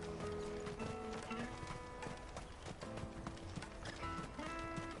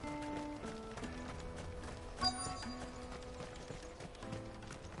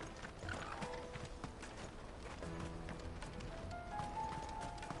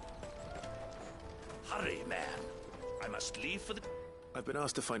 Hurry, man. I must leave for the... I've been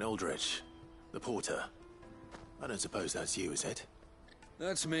asked to find Aldrich, the porter. I don't suppose that's you, is it?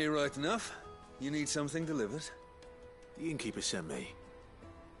 That's me right enough. You need something delivered? The innkeeper sent me.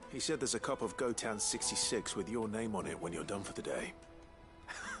 He said there's a cup of Gotown 66 with your name on it when you're done for the day.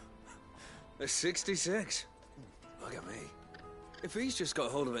 A 66? Look at me. If he's just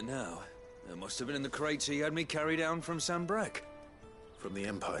got hold of it now, it must have been in the crates he had me carry down from Sanbrek. From the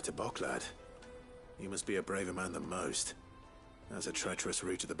Empire to Bocklad. You must be a braver man than most. That's a treacherous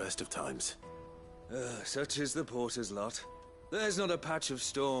route at the best of times. Such is the porter's lot. There's not a patch of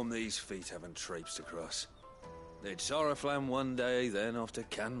storm these feet haven't traipsed across. It's Oriflamme one day, then off to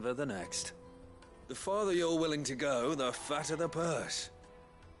Canva the next. The farther you're willing to go, the fatter the purse.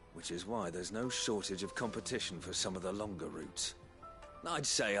 Which is why there's no shortage of competition for some of the longer routes. I'd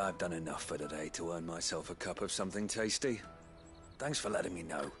say I've done enough for today to earn myself a cup of something tasty. Thanks for letting me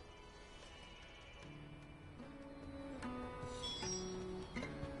know.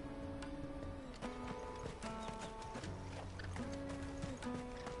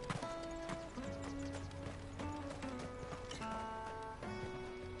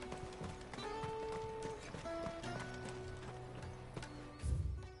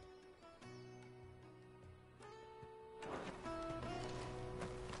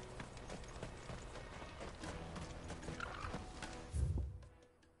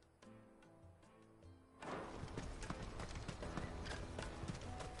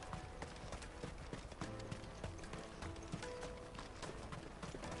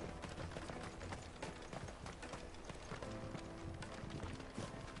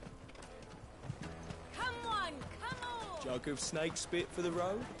 Jug of snake spit for the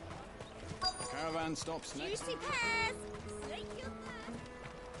road? Caravan stops next. Juicy pears! Snake your pears!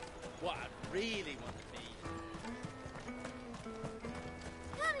 What I really want to be.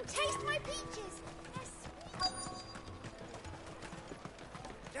 Come, taste my peaches! They're sweet!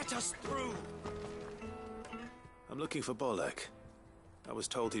 Let us through! I'm looking for Bollock. I was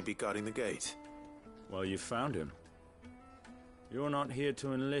told he'd be guarding the gate. Well, you found him. You're not here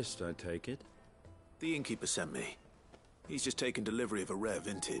to enlist, I take it? The innkeeper sent me. He's just taken delivery of a rare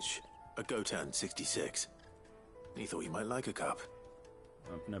vintage, a Gotown 66. He thought you might like a cup.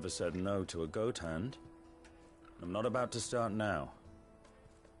 I've never said no to a goat hand. I'm not about to start now.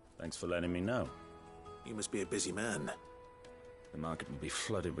 Thanks for letting me know. You must be a busy man. The market would be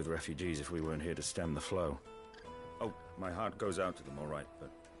flooded with refugees if we weren't here to stem the flow. Oh, my heart goes out to them, all right,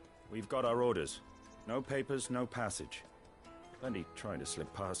 but we've got our orders. No papers, no passage. Plenty trying to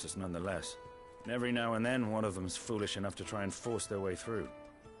slip past us nonetheless. And every now and then, one of them's foolish enough to try and force their way through.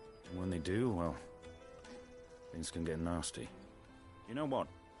 And when they do, well, things can get nasty. You know what?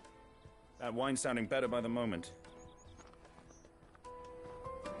 That wine's sounding better by the moment.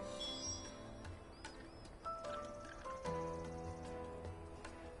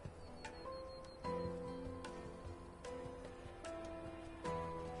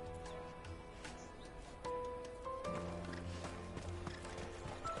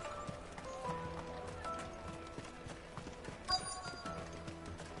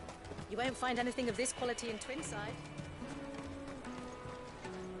 You won't find anything of this quality in Twinside.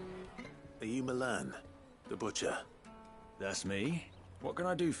 Are you Milan, the butcher? That's me. What can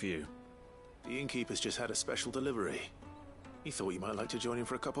I do for you? The innkeeper's just had a special delivery. He thought you might like to join him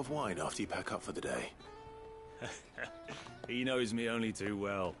for a cup of wine after you pack up for the day. He knows me only too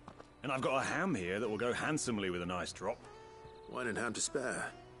well. And I've got a ham here that will go handsomely with a nice drop. Wine and ham to spare.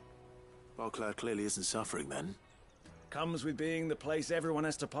 Bocklad clearly isn't suffering then. Comes with being the place everyone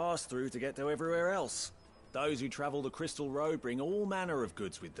has to pass through to get to everywhere else. Those who travel the Crystal Road bring all manner of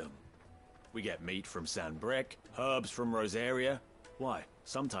goods with them. We get meat from San Brec, herbs from Rosaria. Why,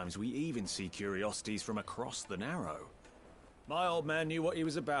 sometimes we even see curiosities from across the Narrow. My old man knew what he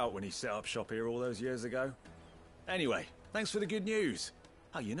was about when he set up shop here all those years ago. Anyway, thanks for the good news.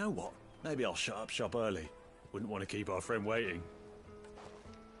 Oh, you know what? Maybe I'll shut up shop early. Wouldn't want to keep our friend waiting.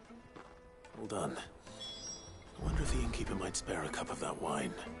 Well done. I wonder if the innkeeper might spare a cup of that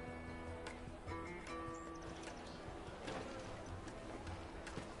wine.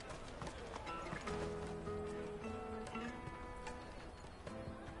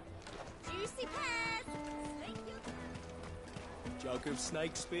 Juicy pears! Jug of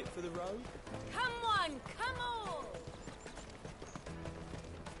snake spit for the road? Come on, come on!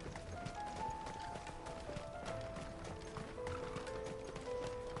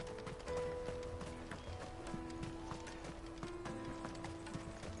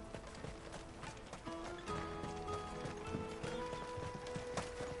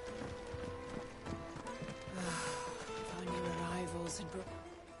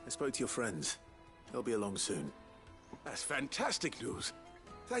 I spoke to your friends. They'll be along soon. That's fantastic news.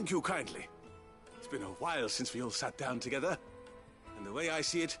 Thank you kindly. It's been a while since we all sat down together. And the way I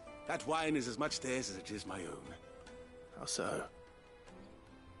see it, that wine is as much theirs as it is my own. How so?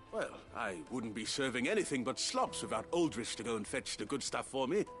 Well, I wouldn't be serving anything but slops without Aldrich to go and fetch the good stuff for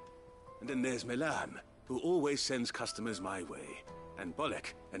me. And then there's Milan, who always sends customers my way. And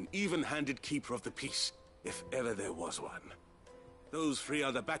Bolek, an even-handed keeper of the peace, if ever there was one. Those three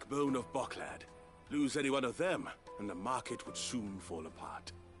are the backbone of Bocklad. Lose any one of them, and the market would soon fall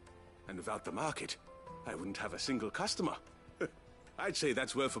apart. And without the market, I wouldn't have a single customer. I'd say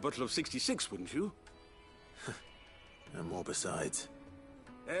that's worth a bottle of 66, wouldn't you? And more besides.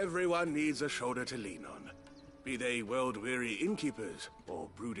 Everyone needs a shoulder to lean on. Be they world-weary innkeepers or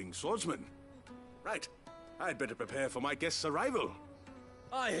brooding swordsmen. Right, I'd better prepare for my guest's arrival.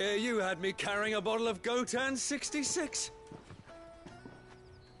 I hear you had me carrying a bottle of Gotan 66.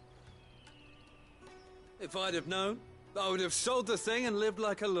 If I'd have known, I would have sold the thing and lived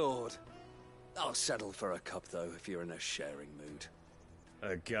like a lord. I'll settle for a cup, though, if you're in a sharing mood.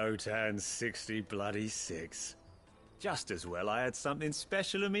 A Gotan 66. Just as well I had something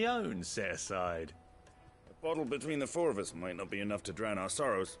special of my own set aside. A bottle between the four of us might not be enough to drown our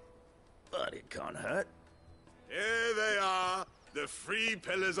sorrows, but it can't hurt. Here they are, the three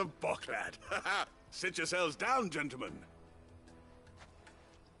pillars of Bocklad. Sit yourselves down, gentlemen.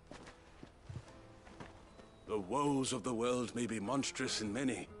 The woes of the world may be monstrous and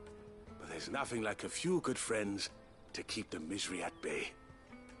many, but there's nothing like a few good friends to keep the misery at bay.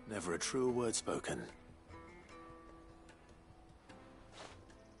 Never a truer word spoken.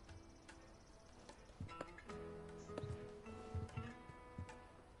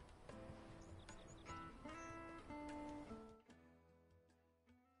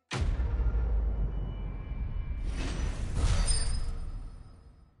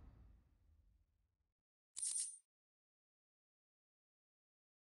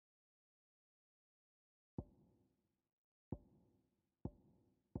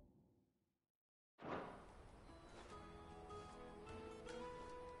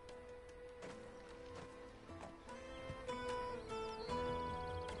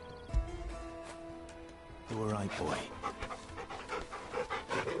 You all right, boy?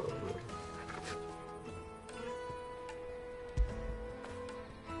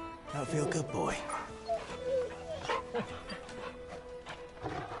 That feel good, boy?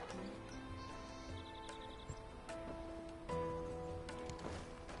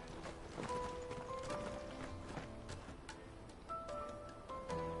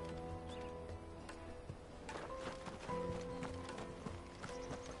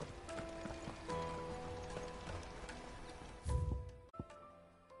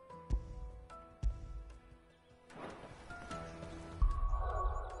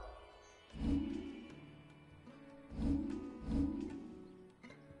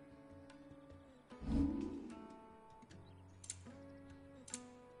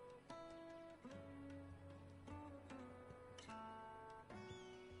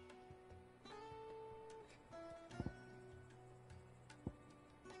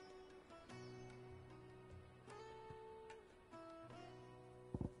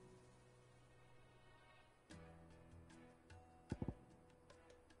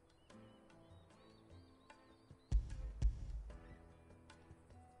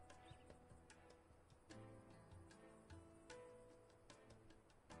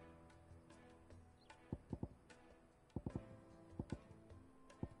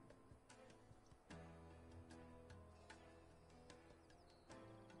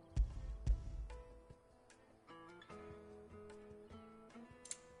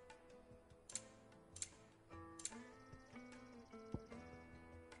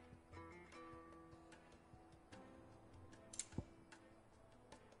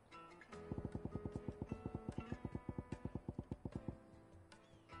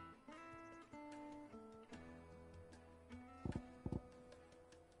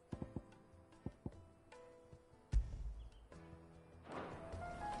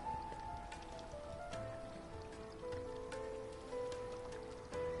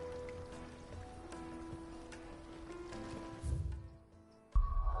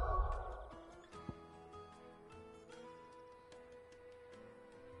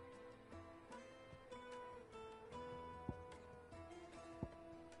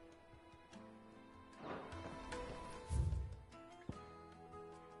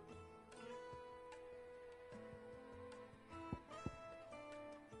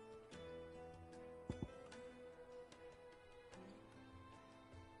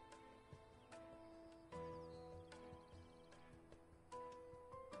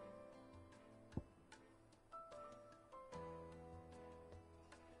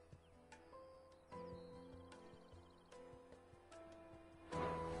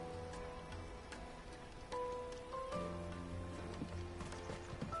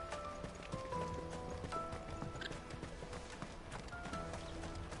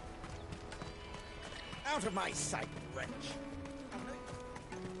 Out of my sight, wretch!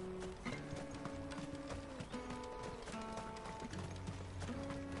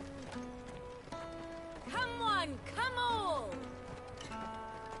 Come on, come all!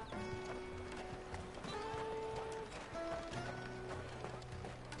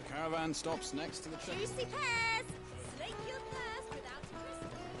 The caravan stops next to the train. Juicy pears! Slake your thirst without a crystal.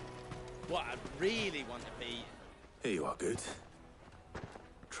 What I really want to be... Here you are, Goods.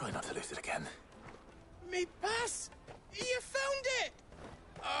 Try not to lose it again. Me pass! You found it!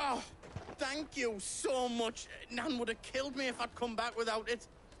 Oh, thank you so much. Nan would have killed me if I'd come back without it.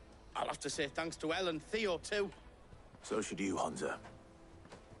 I'll have to say thanks to Elle and Theo, too. So should you, Hansa.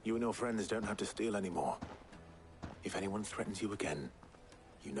 You and your friends don't have to steal anymore. If anyone threatens you again,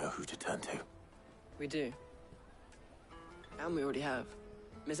 you know who to turn to. We do. And we already have.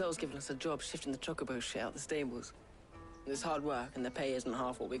 Miss Elle's given us a job shifting the chocobo shit out the stables. It's hard work, and the pay isn't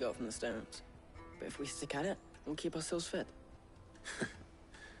half what we got from the stones. But if we stick at it, we'll keep ourselves fit.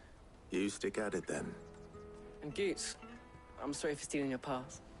 You stick at it, then. And Goots, I'm sorry for stealing your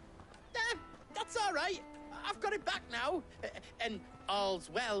pass. That's all right. I've got it back now. And all's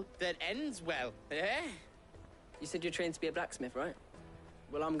well that ends well, eh? You said you're trained to be a blacksmith, right?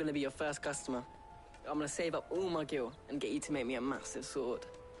 Well, I'm gonna be your first customer. I'm gonna save up all my gil and get you to make me a massive sword.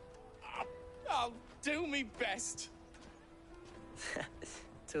 I'll do me best.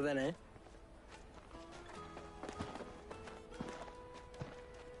 Till then, eh?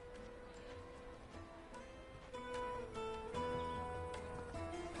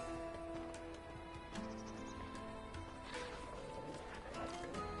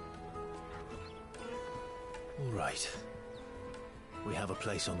 All right. We have a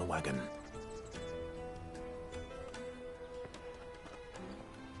place on the wagon.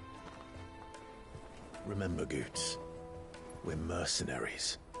 Remember, Goots, we're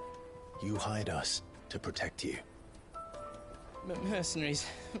mercenaries. You hired us to protect you. Mercenaries.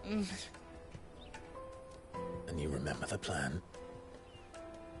 And you remember the plan?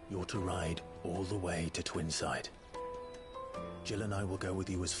 You're to ride all the way to Twinside. Jill and I will go with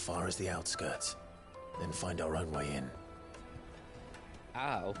you as far as the outskirts, then find our own way in.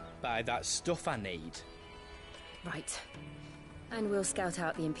 I'll buy that stuff I need. Right. And we'll scout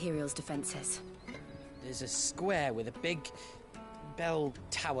out the Imperial's defenses. There's a square with a big bell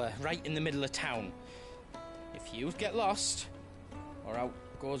tower right in the middle of town. If you get lost, or out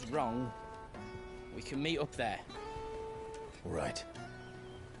goes wrong, we can meet up there. All right.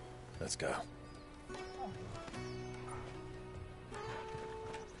 Let's go.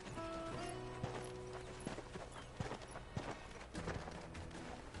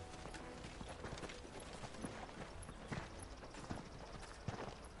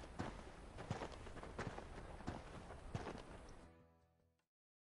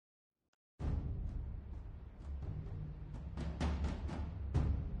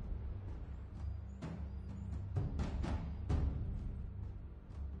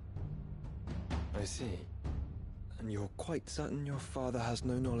 I see. And you're quite certain your father has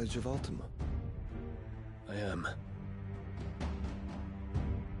no knowledge of Ultima? I am.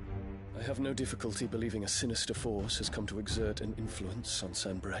 I have no difficulty believing a sinister force has come to exert an influence on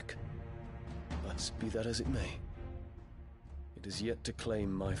Sanbreque. But be that as it may, it is yet to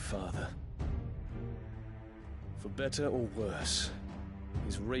claim my father. For better or worse,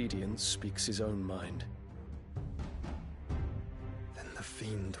 his radiance speaks his own mind. Then the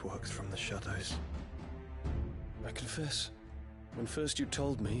fiend works from the shadows. I confess, when first you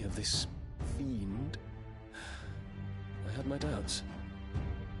told me of this fiend, I had my doubts,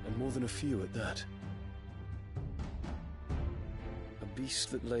 and more than a few at that. A beast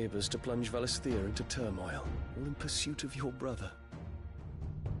that labors to plunge Valisthea into turmoil, all in pursuit of your brother.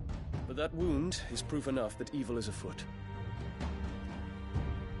 But that wound is proof enough that evil is afoot.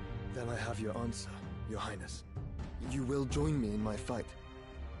 Then I have your answer, Your Highness. You will join me in my fight.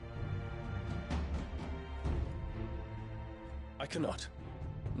 I cannot.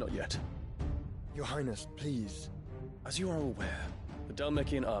 Not yet. Your Highness, please. As you are aware, the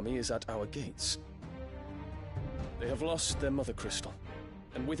Dhalmekian army is at our gates. They have lost their mother crystal,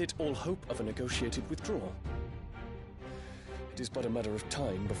 and with it all hope of a negotiated withdrawal. It is but a matter of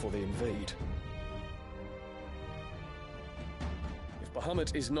time before they invade. If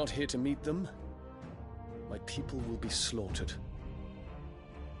Bahamut is not here to meet them, my people will be slaughtered.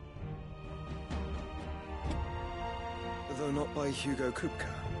 Though not by Hugo Kupka,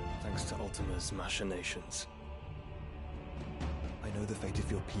 thanks to Ultima's machinations. I know the fate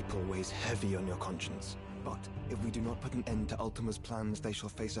of your people weighs heavy on your conscience, but if we do not put an end to Ultima's plans, they shall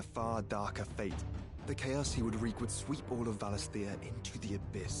face a far darker fate. The chaos he would wreak would sweep all of Valisthea into the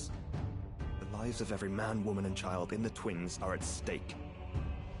abyss. The lives of every man, woman, and child in the Twins are at stake.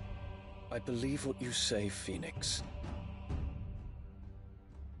 I believe what you say, Phoenix.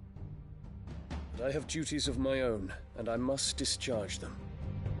 But I have duties of my own, and I must discharge them.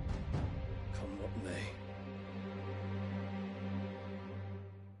 Come what may.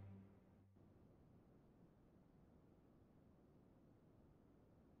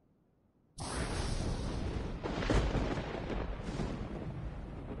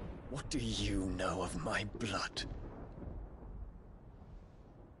 What do you know of my blood?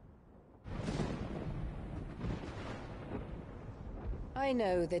 I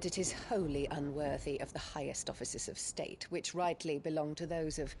know that it is wholly unworthy of the highest offices of state, which rightly belong to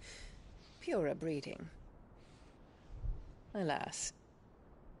those of purer breeding. Alas.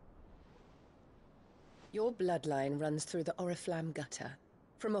 Your bloodline runs through the Oriflamme gutter,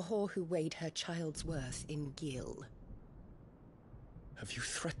 from a whore who weighed her child's worth in gil. Have you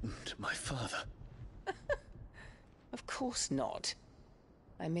threatened my father? Of course not.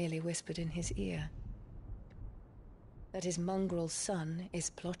 I merely whispered in his ear that his mongrel son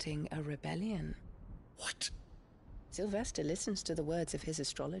is plotting a rebellion. What? Sylvester listens to the words of his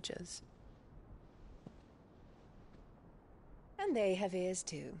astrologers. And they have ears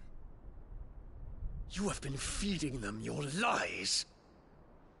too. You have been feeding them your lies!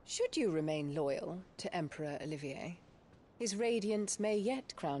 Should you remain loyal to Emperor Olivier, his radiance may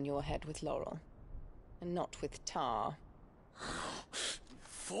yet crown your head with laurel, and not with tar.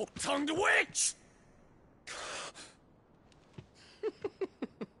 Fork-tongued witch!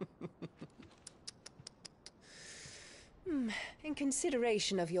 In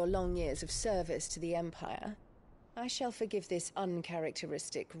consideration of your long years of service to the Empire, I shall forgive this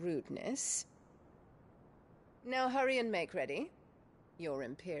uncharacteristic rudeness. Now hurry and make ready, Your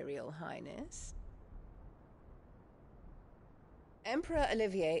Imperial Highness. Emperor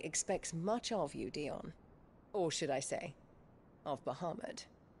Olivier expects much of you, Dion. Or should I say, of Bahamut.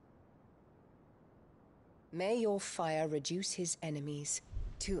 May your fire reduce his enemies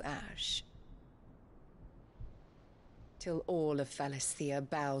to ash, till all of Valisthea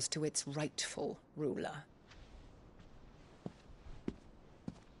bows to its rightful ruler.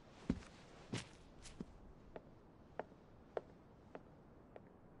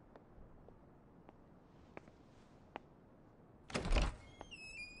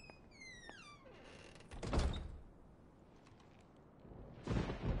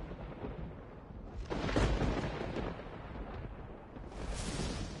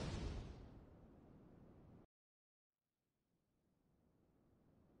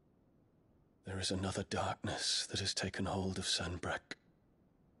 There is another darkness that has taken hold of Sanbreque.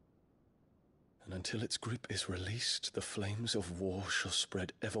 And until its grip is released, the flames of war shall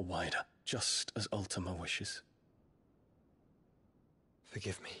spread ever wider, just as Ultima wishes.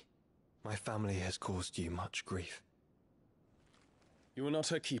 Forgive me. My family has caused you much grief. You are not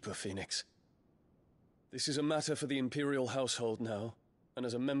her keeper, Phoenix. This is a matter for the Imperial household now, and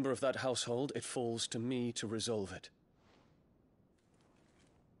as a member of that household, it falls to me to resolve it.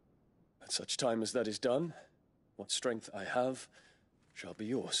 At such time as that is done, what strength I have shall be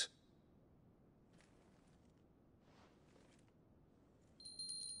yours.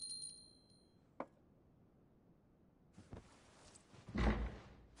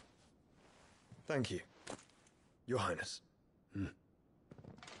 Thank you, Your Highness.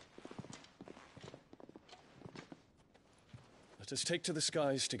 Let us take to the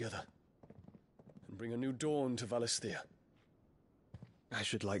skies together, and bring a new dawn to Valisthea. I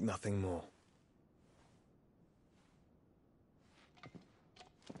should like nothing more.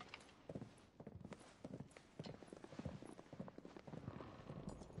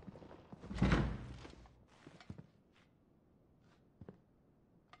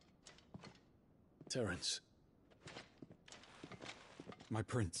 Terence. My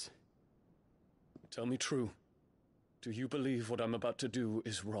prince. Tell me true. Do you believe what I'm about to do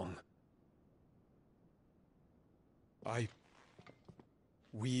is wrong?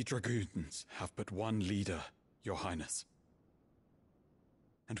 We dragoons have but one leader, Your Highness.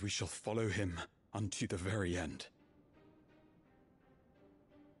 And we shall follow him unto the very end.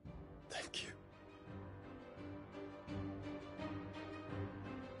 Thank you.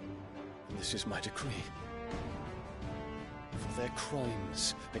 And this is my decree. For their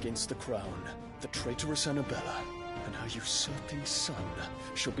crimes against the crown, the traitorous Annabella and her usurping son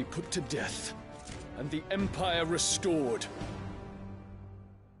shall be put to death, and the Empire restored.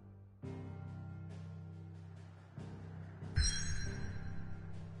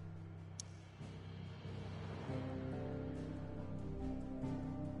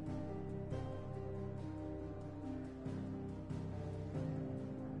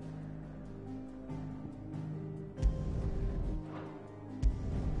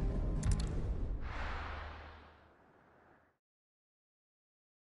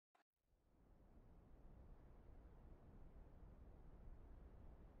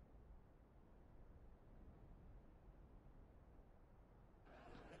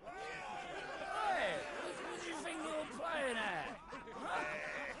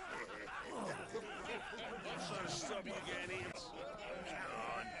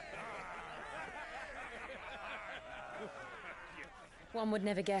 One would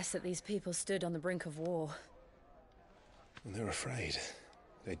never guess that these people stood on the brink of war. And they're afraid.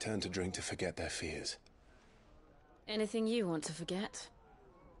 They turn to drink to forget their fears. Anything you want to forget?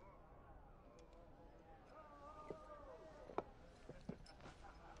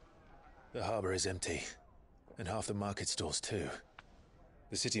 The harbor is empty, and half the market stalls too.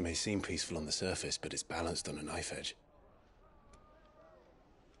 The city may seem peaceful on the surface, but it's balanced on a knife edge.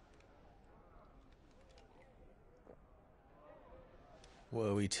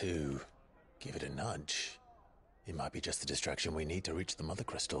 Were we to give it a nudge, it might be just the distraction we need to reach the Mother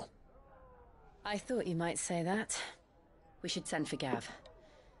Crystal. I thought you might say that. We should send for Gav.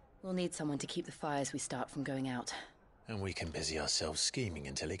 We'll need someone to keep the fires we start from going out. And we can busy ourselves scheming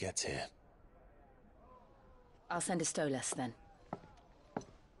until he gets here. I'll send a Stolas then.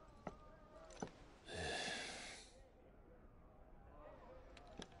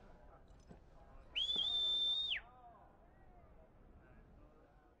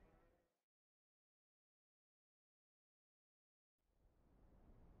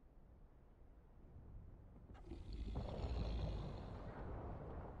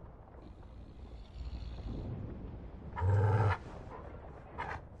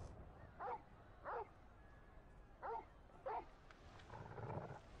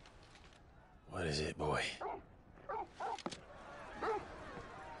 What is it, boy?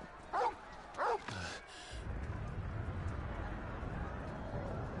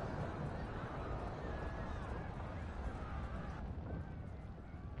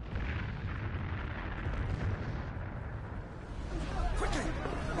 Quickly!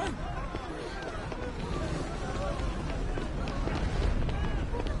 Run!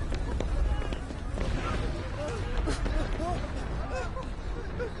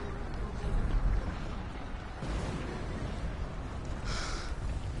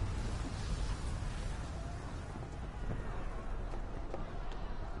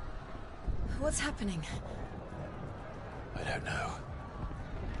 What's happening? I don't know.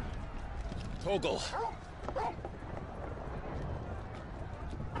 Torgal!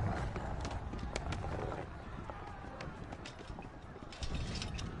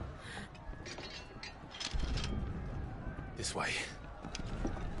 This way.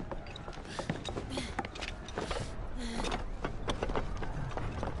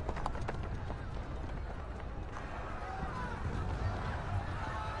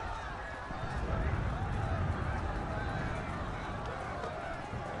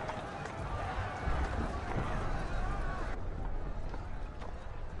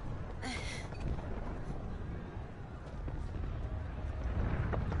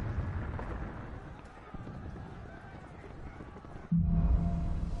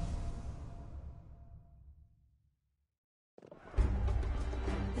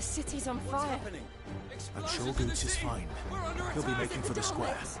 The city's on fire. I'm sure Goots is fine. He'll be making for the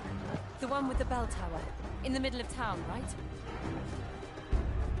square. The one with the bell tower. In the middle of town, right?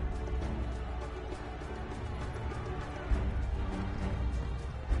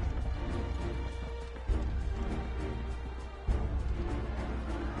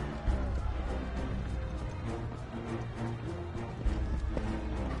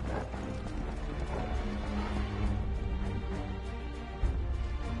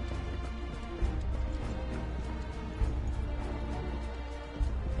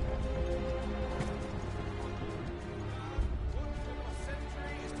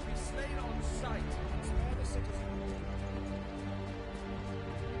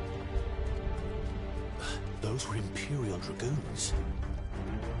 Those were Imperial Dragoons.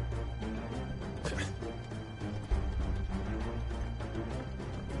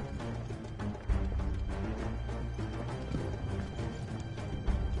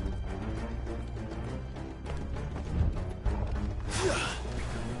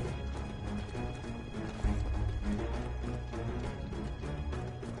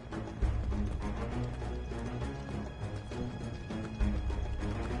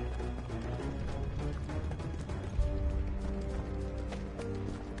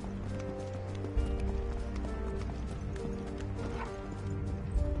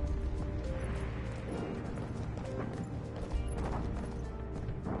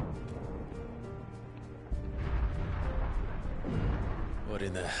 What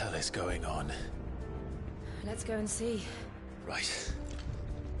in the hell is going on? Let's go and see. Right.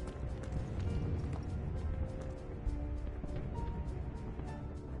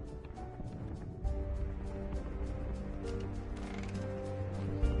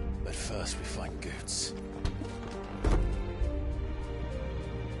 But first we find Goots.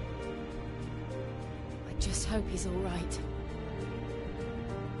 I just hope he's all right.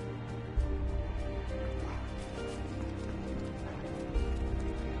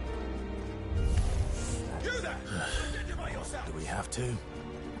 have to.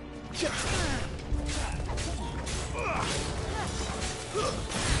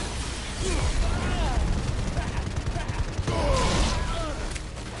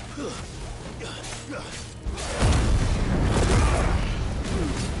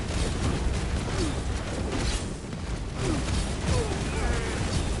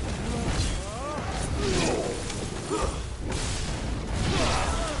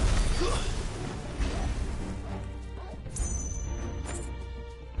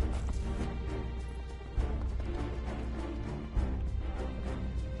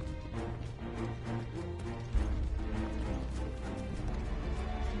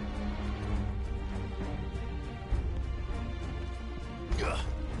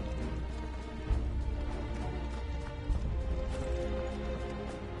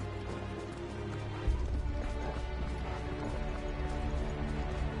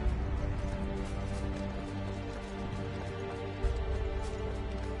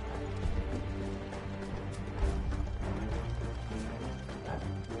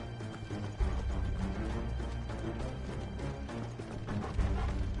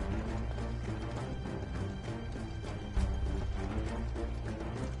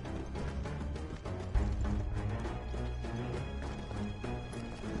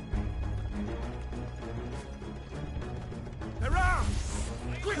 They're armed!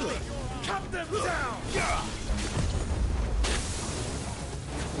 Quickly! Cut them down!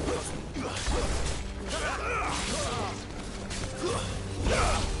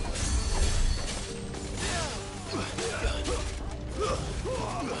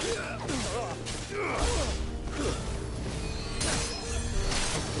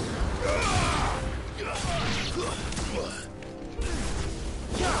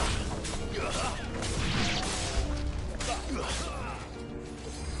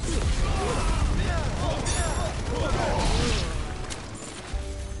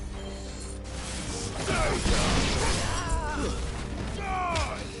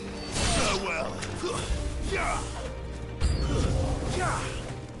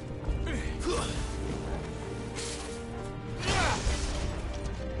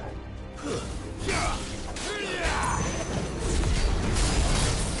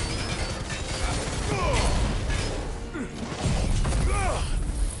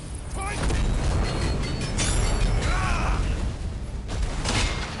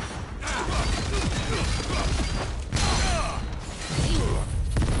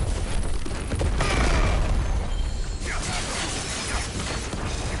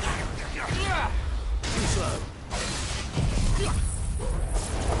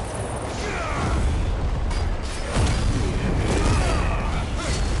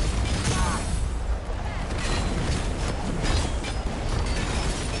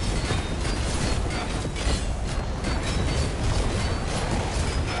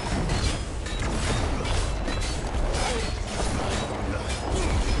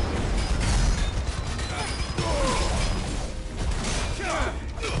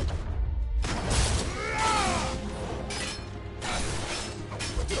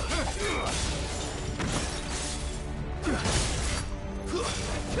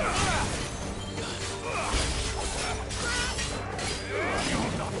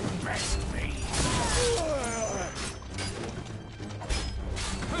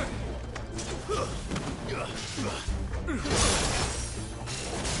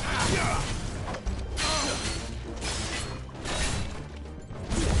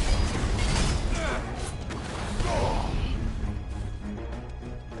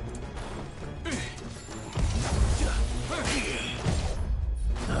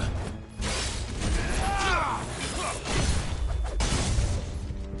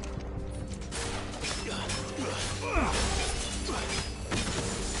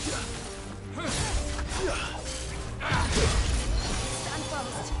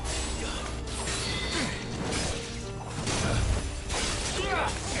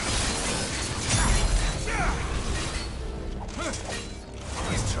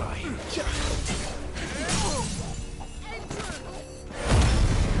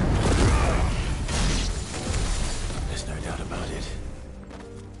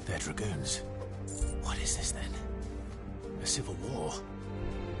 Civil War.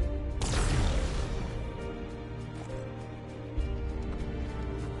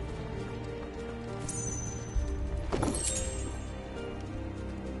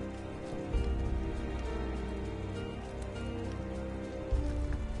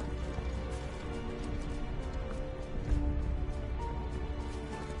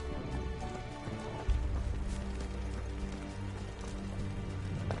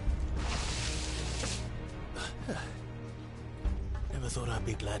 thought I'd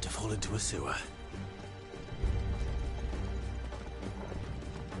be glad to fall into a sewer.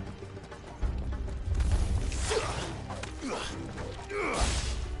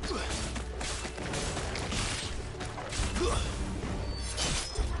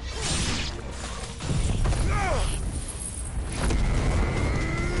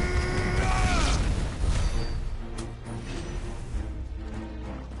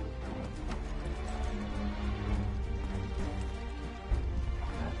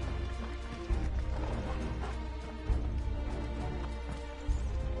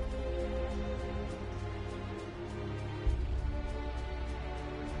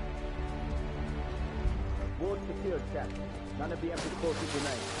 Ward secured, Captain. None of the Emperor's forces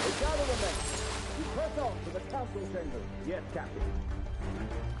remain. They gather remain. We press on to the council chambers. Yes, Captain.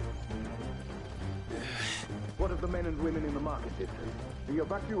 What of the men and women in the market district? The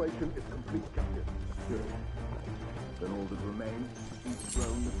evacuation is complete, Captain. Good. Then all that remains is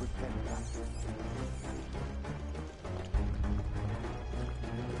dethrone the pretender.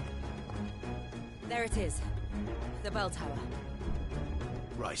 There it is. The bell tower.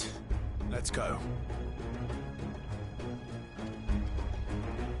 Right. Let's go.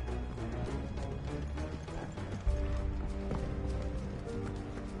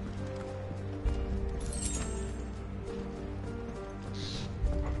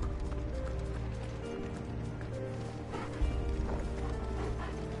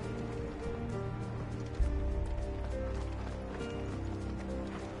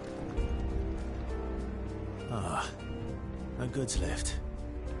 Ah, a goods lift.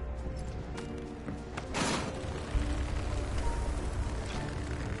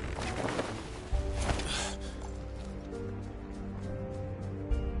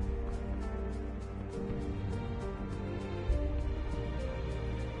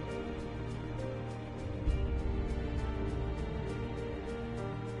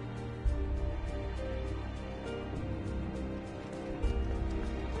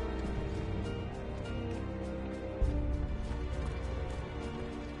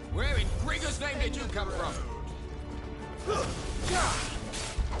 Where in Grigger's name did you come from?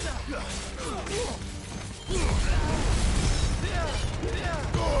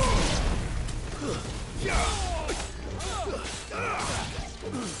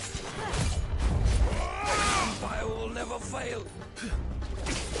 Empire will never fail.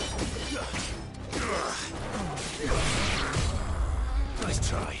 Nice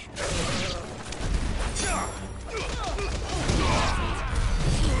try.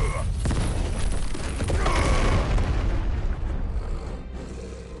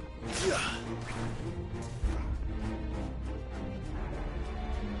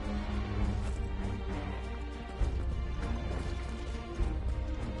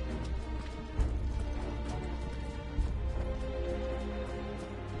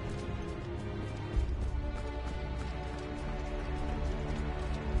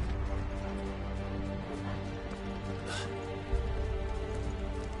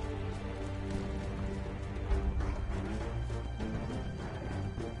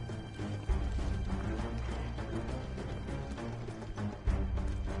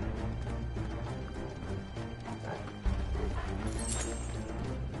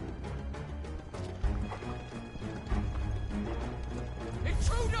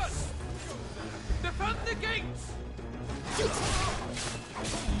 Intruders! Defend the gates!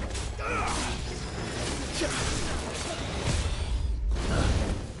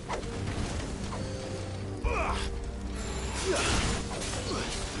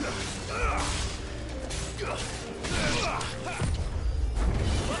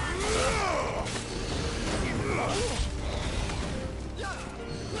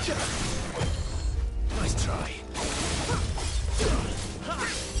 Nice try.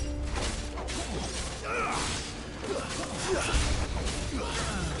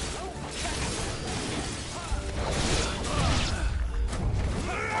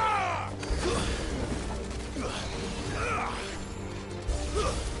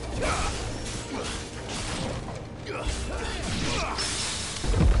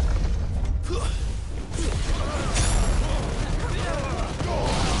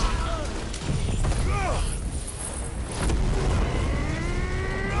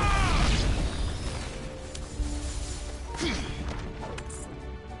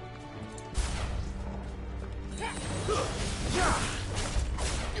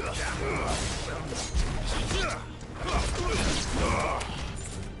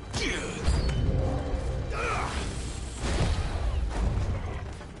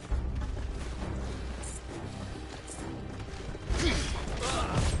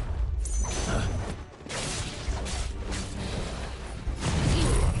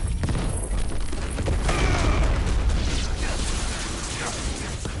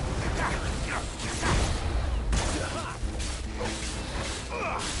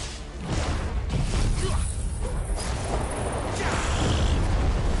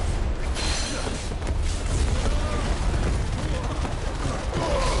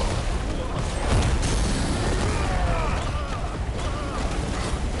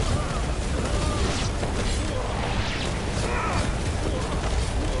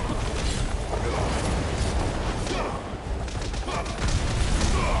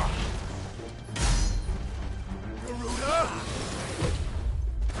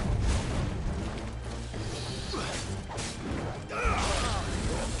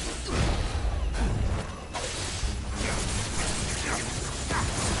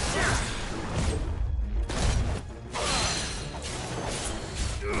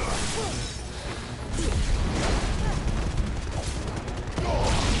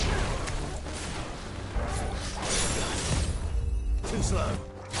 Too slow.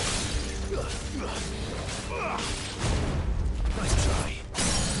 Nice try.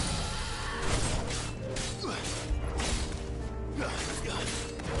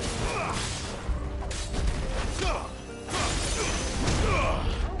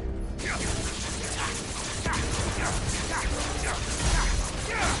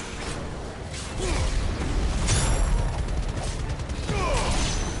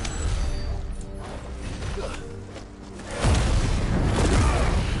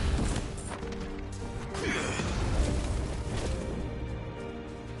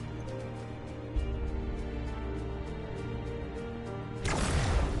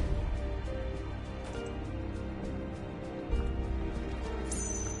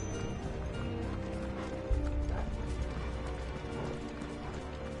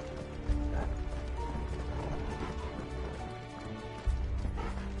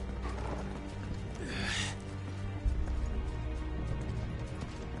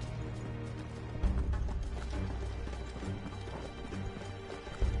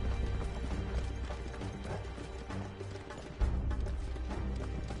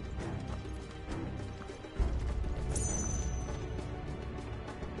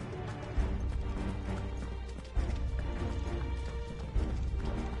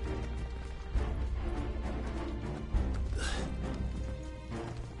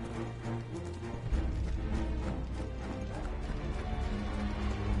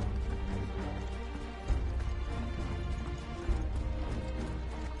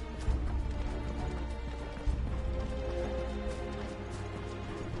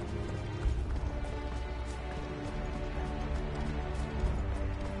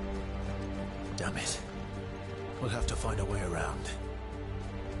 Damn it. We'll have to find a way around.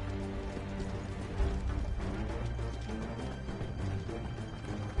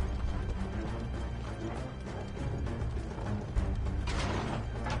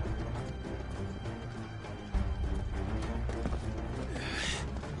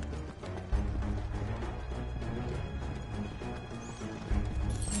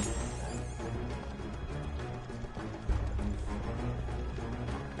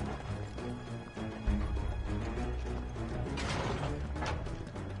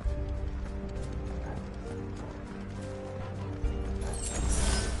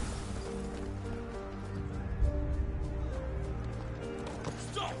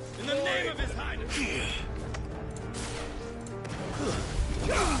 In the name of His Highness!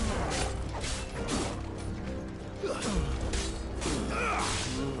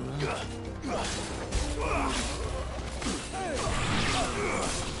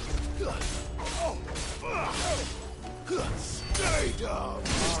 Stay down!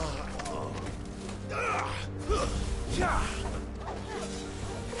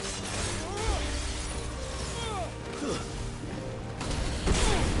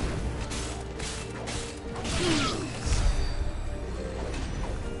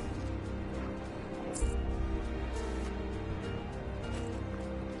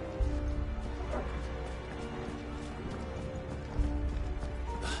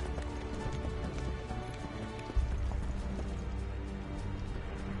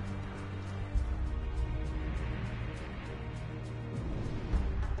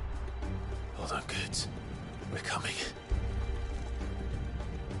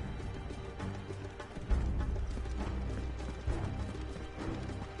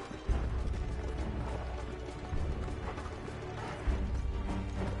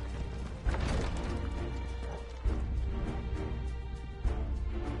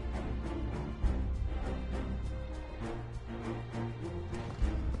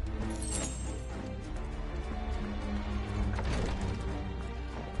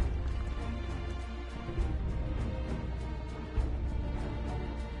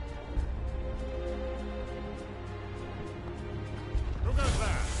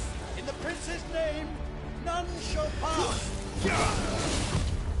 is his name, none shall pass.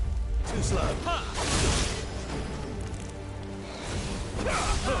 Too slow.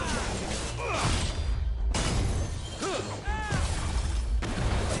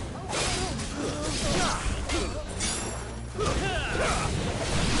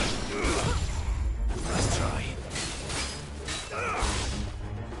 Let's try.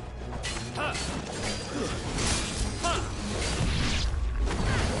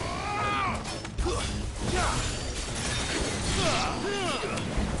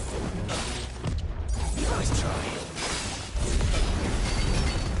 Nice try.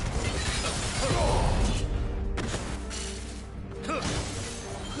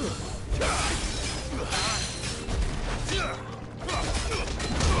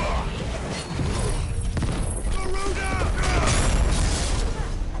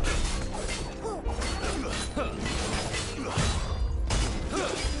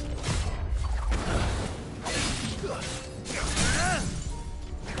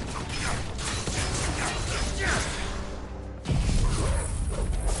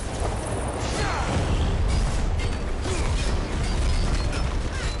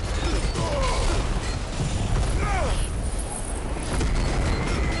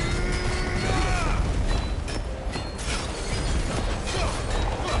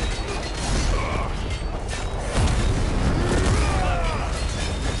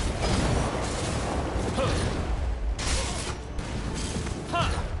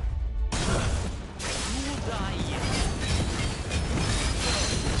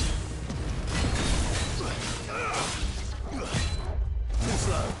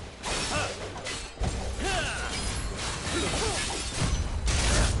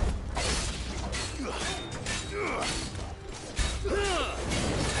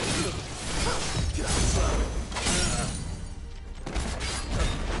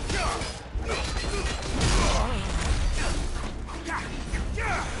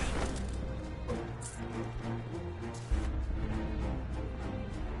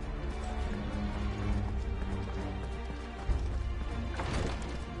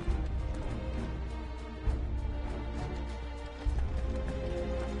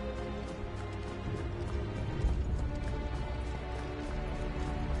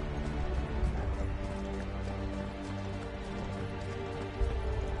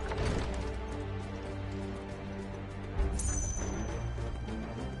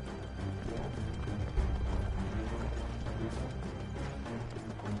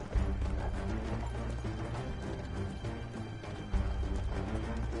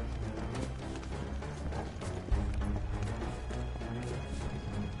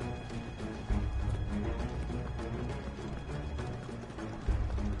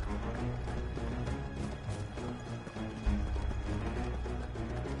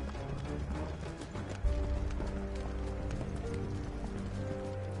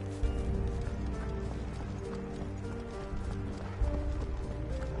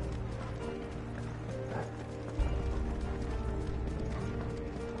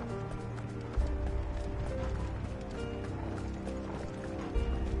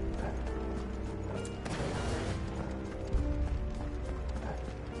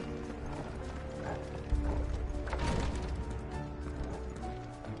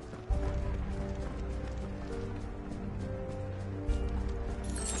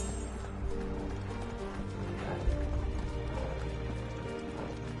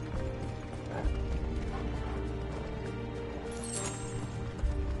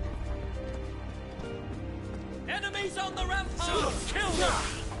 Enemies on the ramparts! Kill them!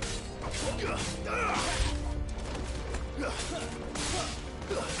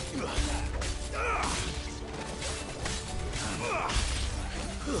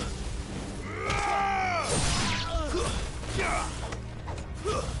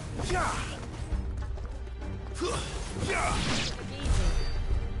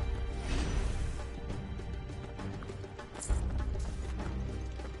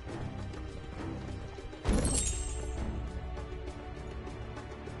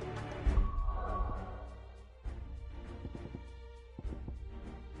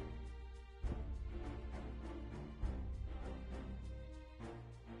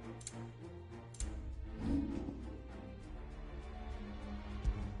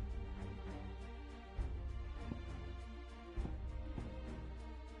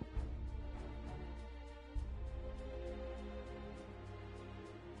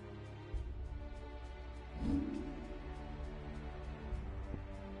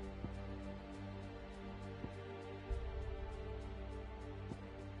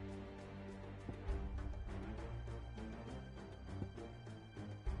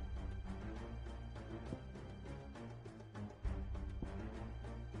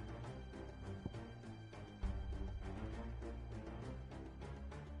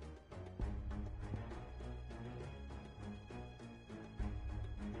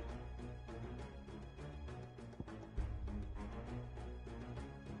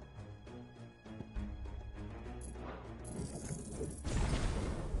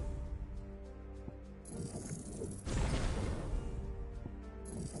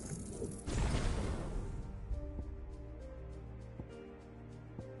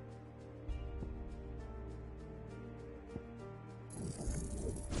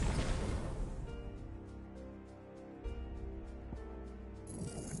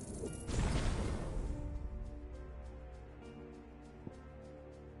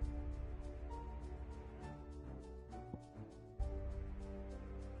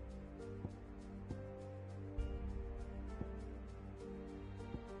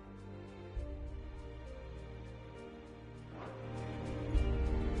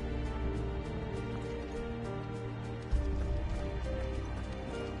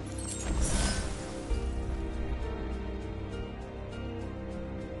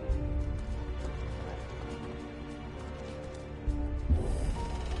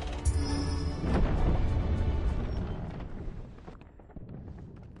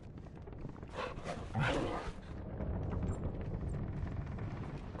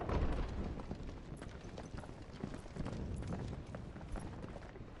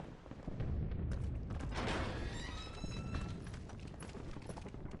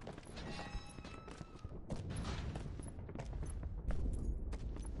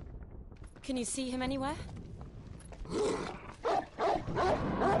 Can you see him anywhere?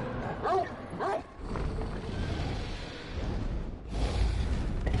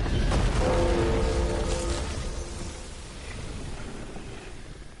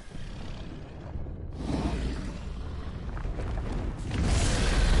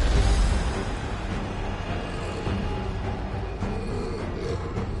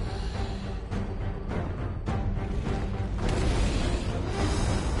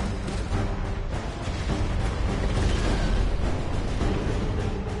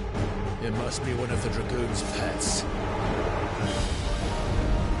 It must be one of the Dragoon's pets.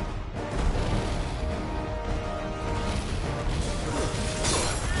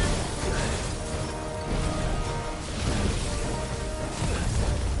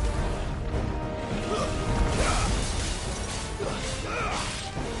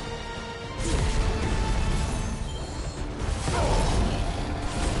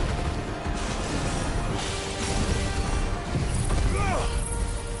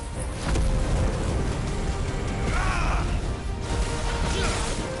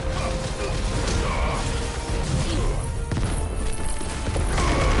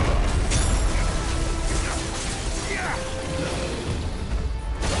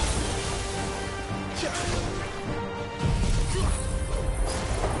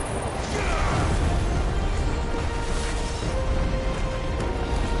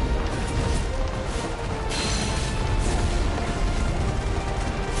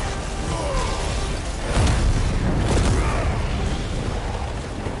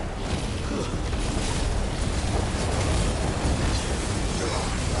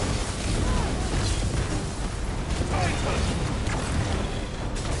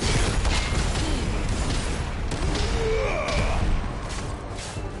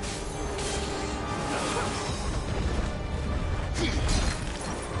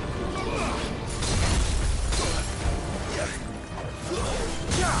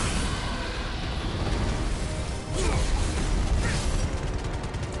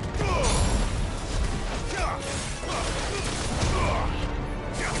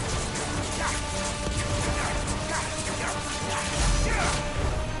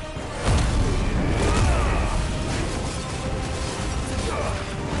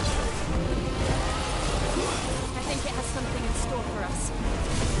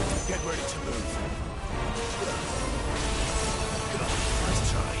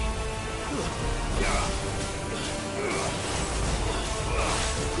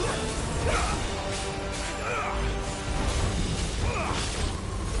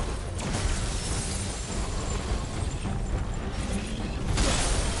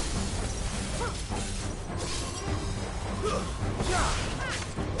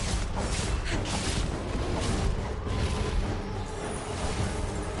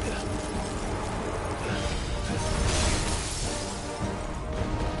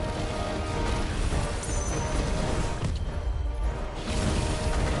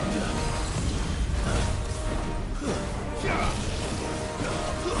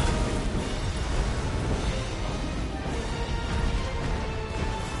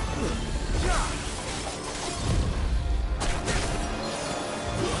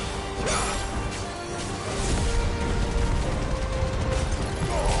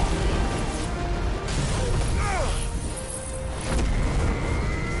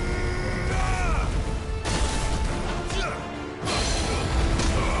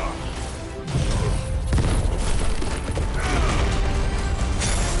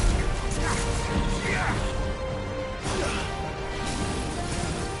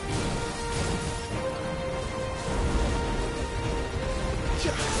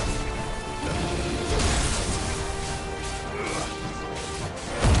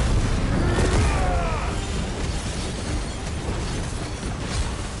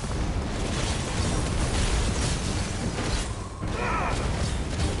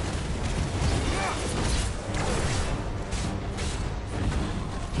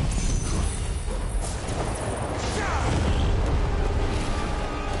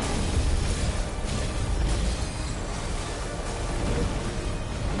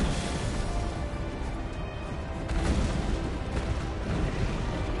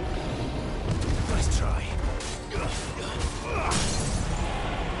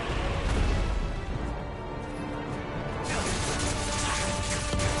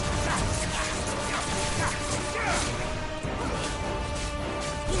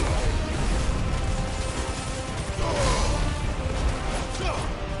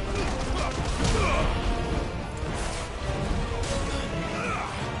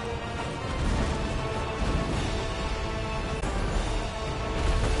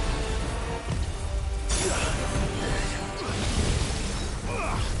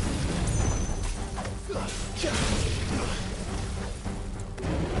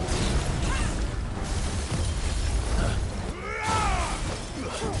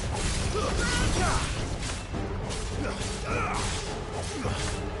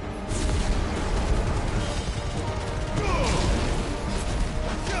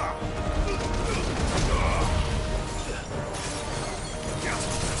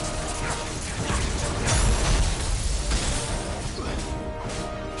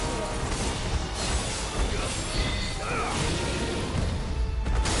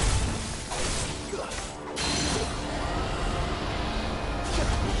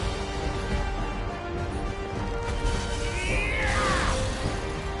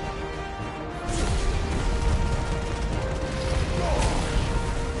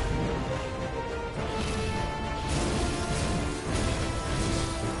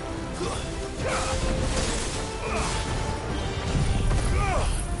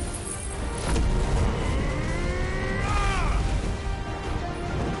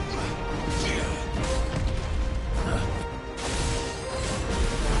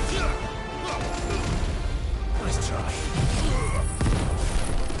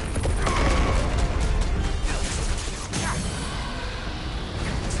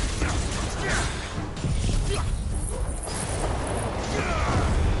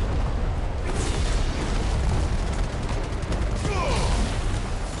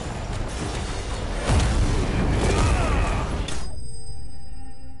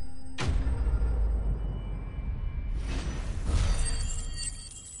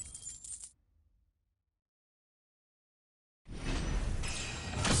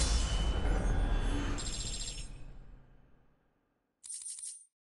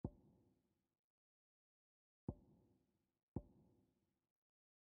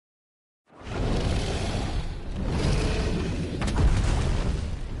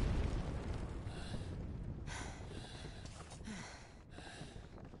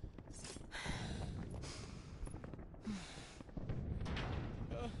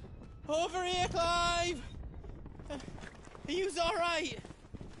 Over here, Clive! Are you alright?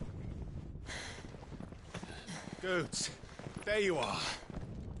 Goods, there you are.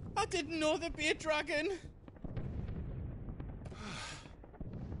 I didn't know there'd be a dragon.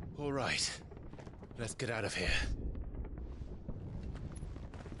 All right. Let's get out of here.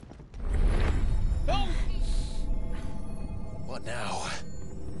 Oh! What now?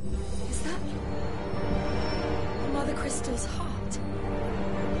 Is that Mother Crystal's heart?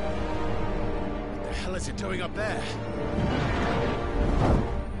 What the hell is it doing up there?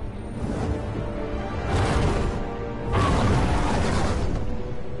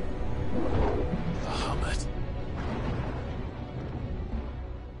 Bahamut.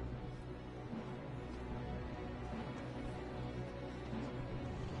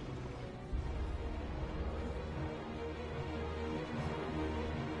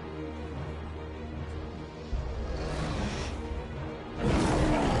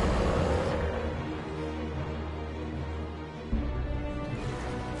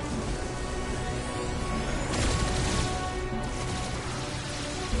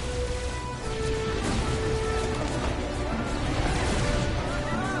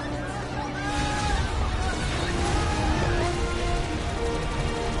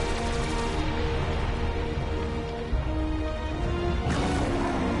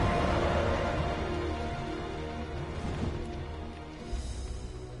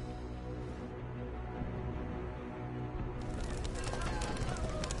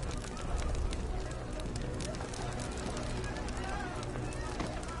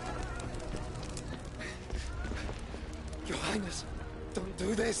 Your Highness, don't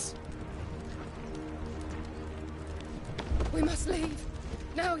do this. We must leave.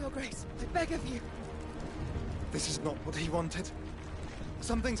 Now, Your Grace, I beg of you. This is not what he wanted.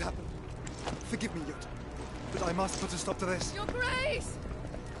 Something's happened. Forgive me, Yod, but I must put a stop to this. Your Grace!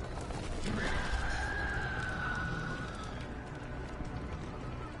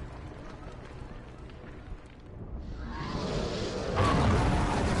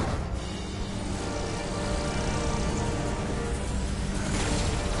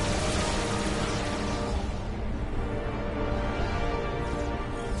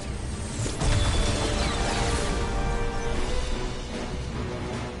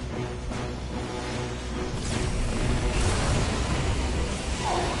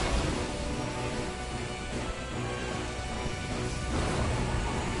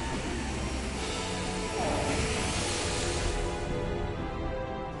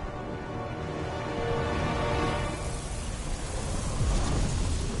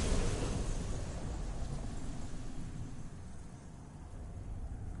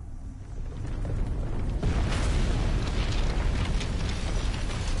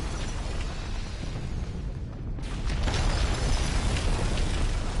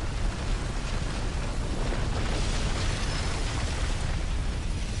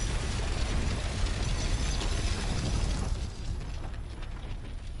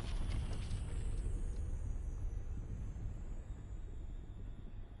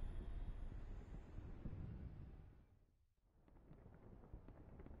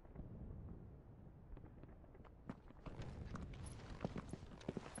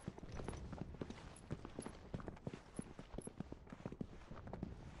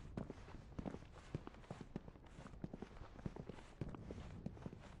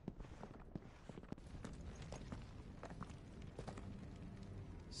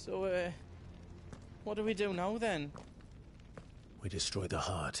 So, what do we do now then? We destroy the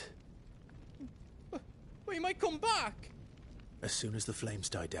heart. We might come back! As soon as the flames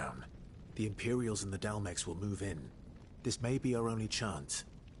die down, the Imperials and the Dalmex will move in. This may be our only chance.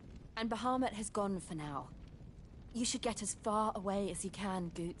 And Bahamut has gone for now. You should get as far away as you can,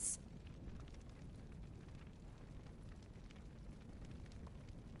 Goots.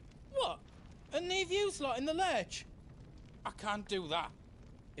 What? And leave you lot in the lurch? I can't do that.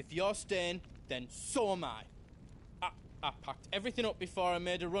 If you're staying, then so am I. I packed everything up before I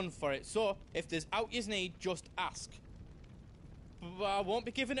made a run for it, so if there's out yous need, just ask. But I won't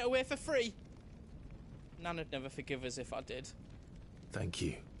be giving it away for free. Nana'd never forgive us if I did. Thank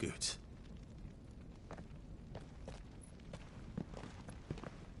you, Goots.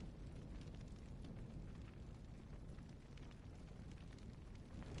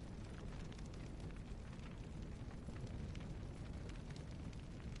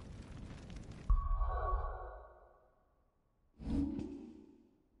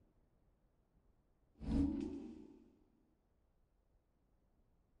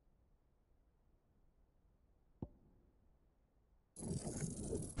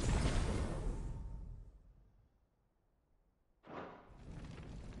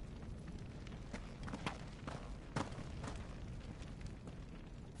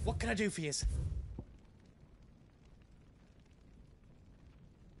 can I do for you?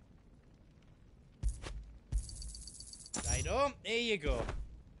 Right on, here you go.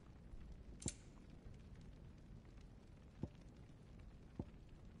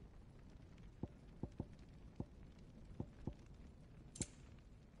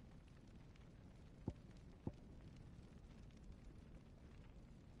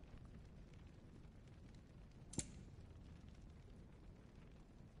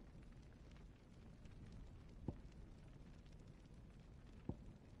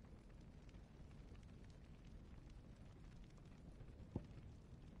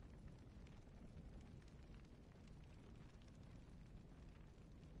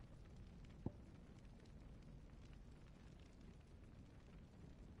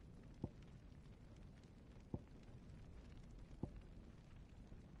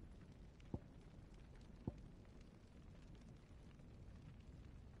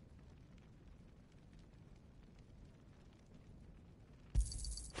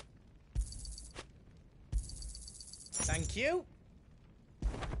 Thank you.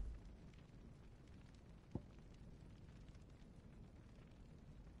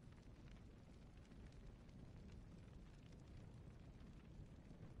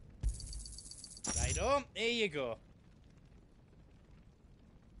 Right on, here you go.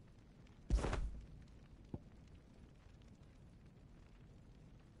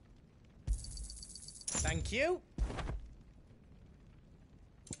 Thank you.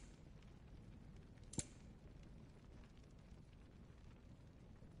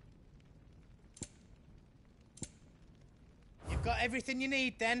 You've got everything you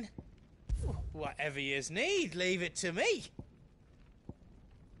need then? Whatever yous need, leave it to me.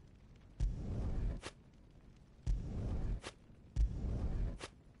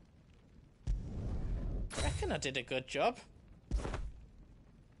 Reckon I did a good job.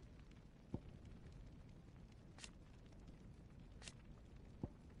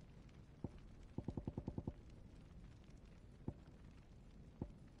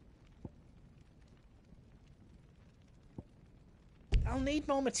 I'll need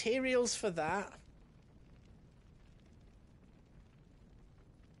more materials for that.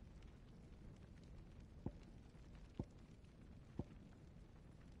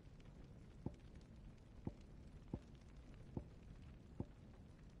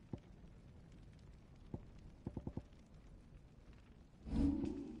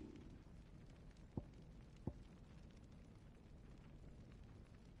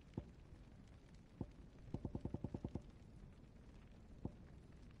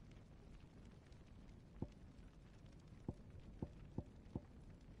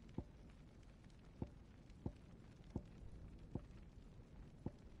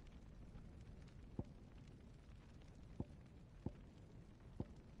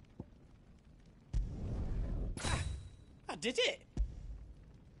 I did it!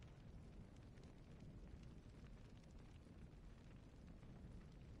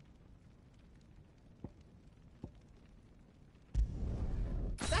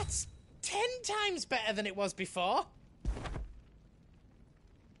 That's 10 times better than it was before.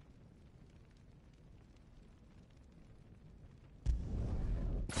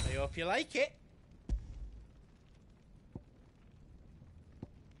 I hope you like it.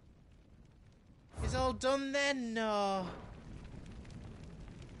 Is all done then? No.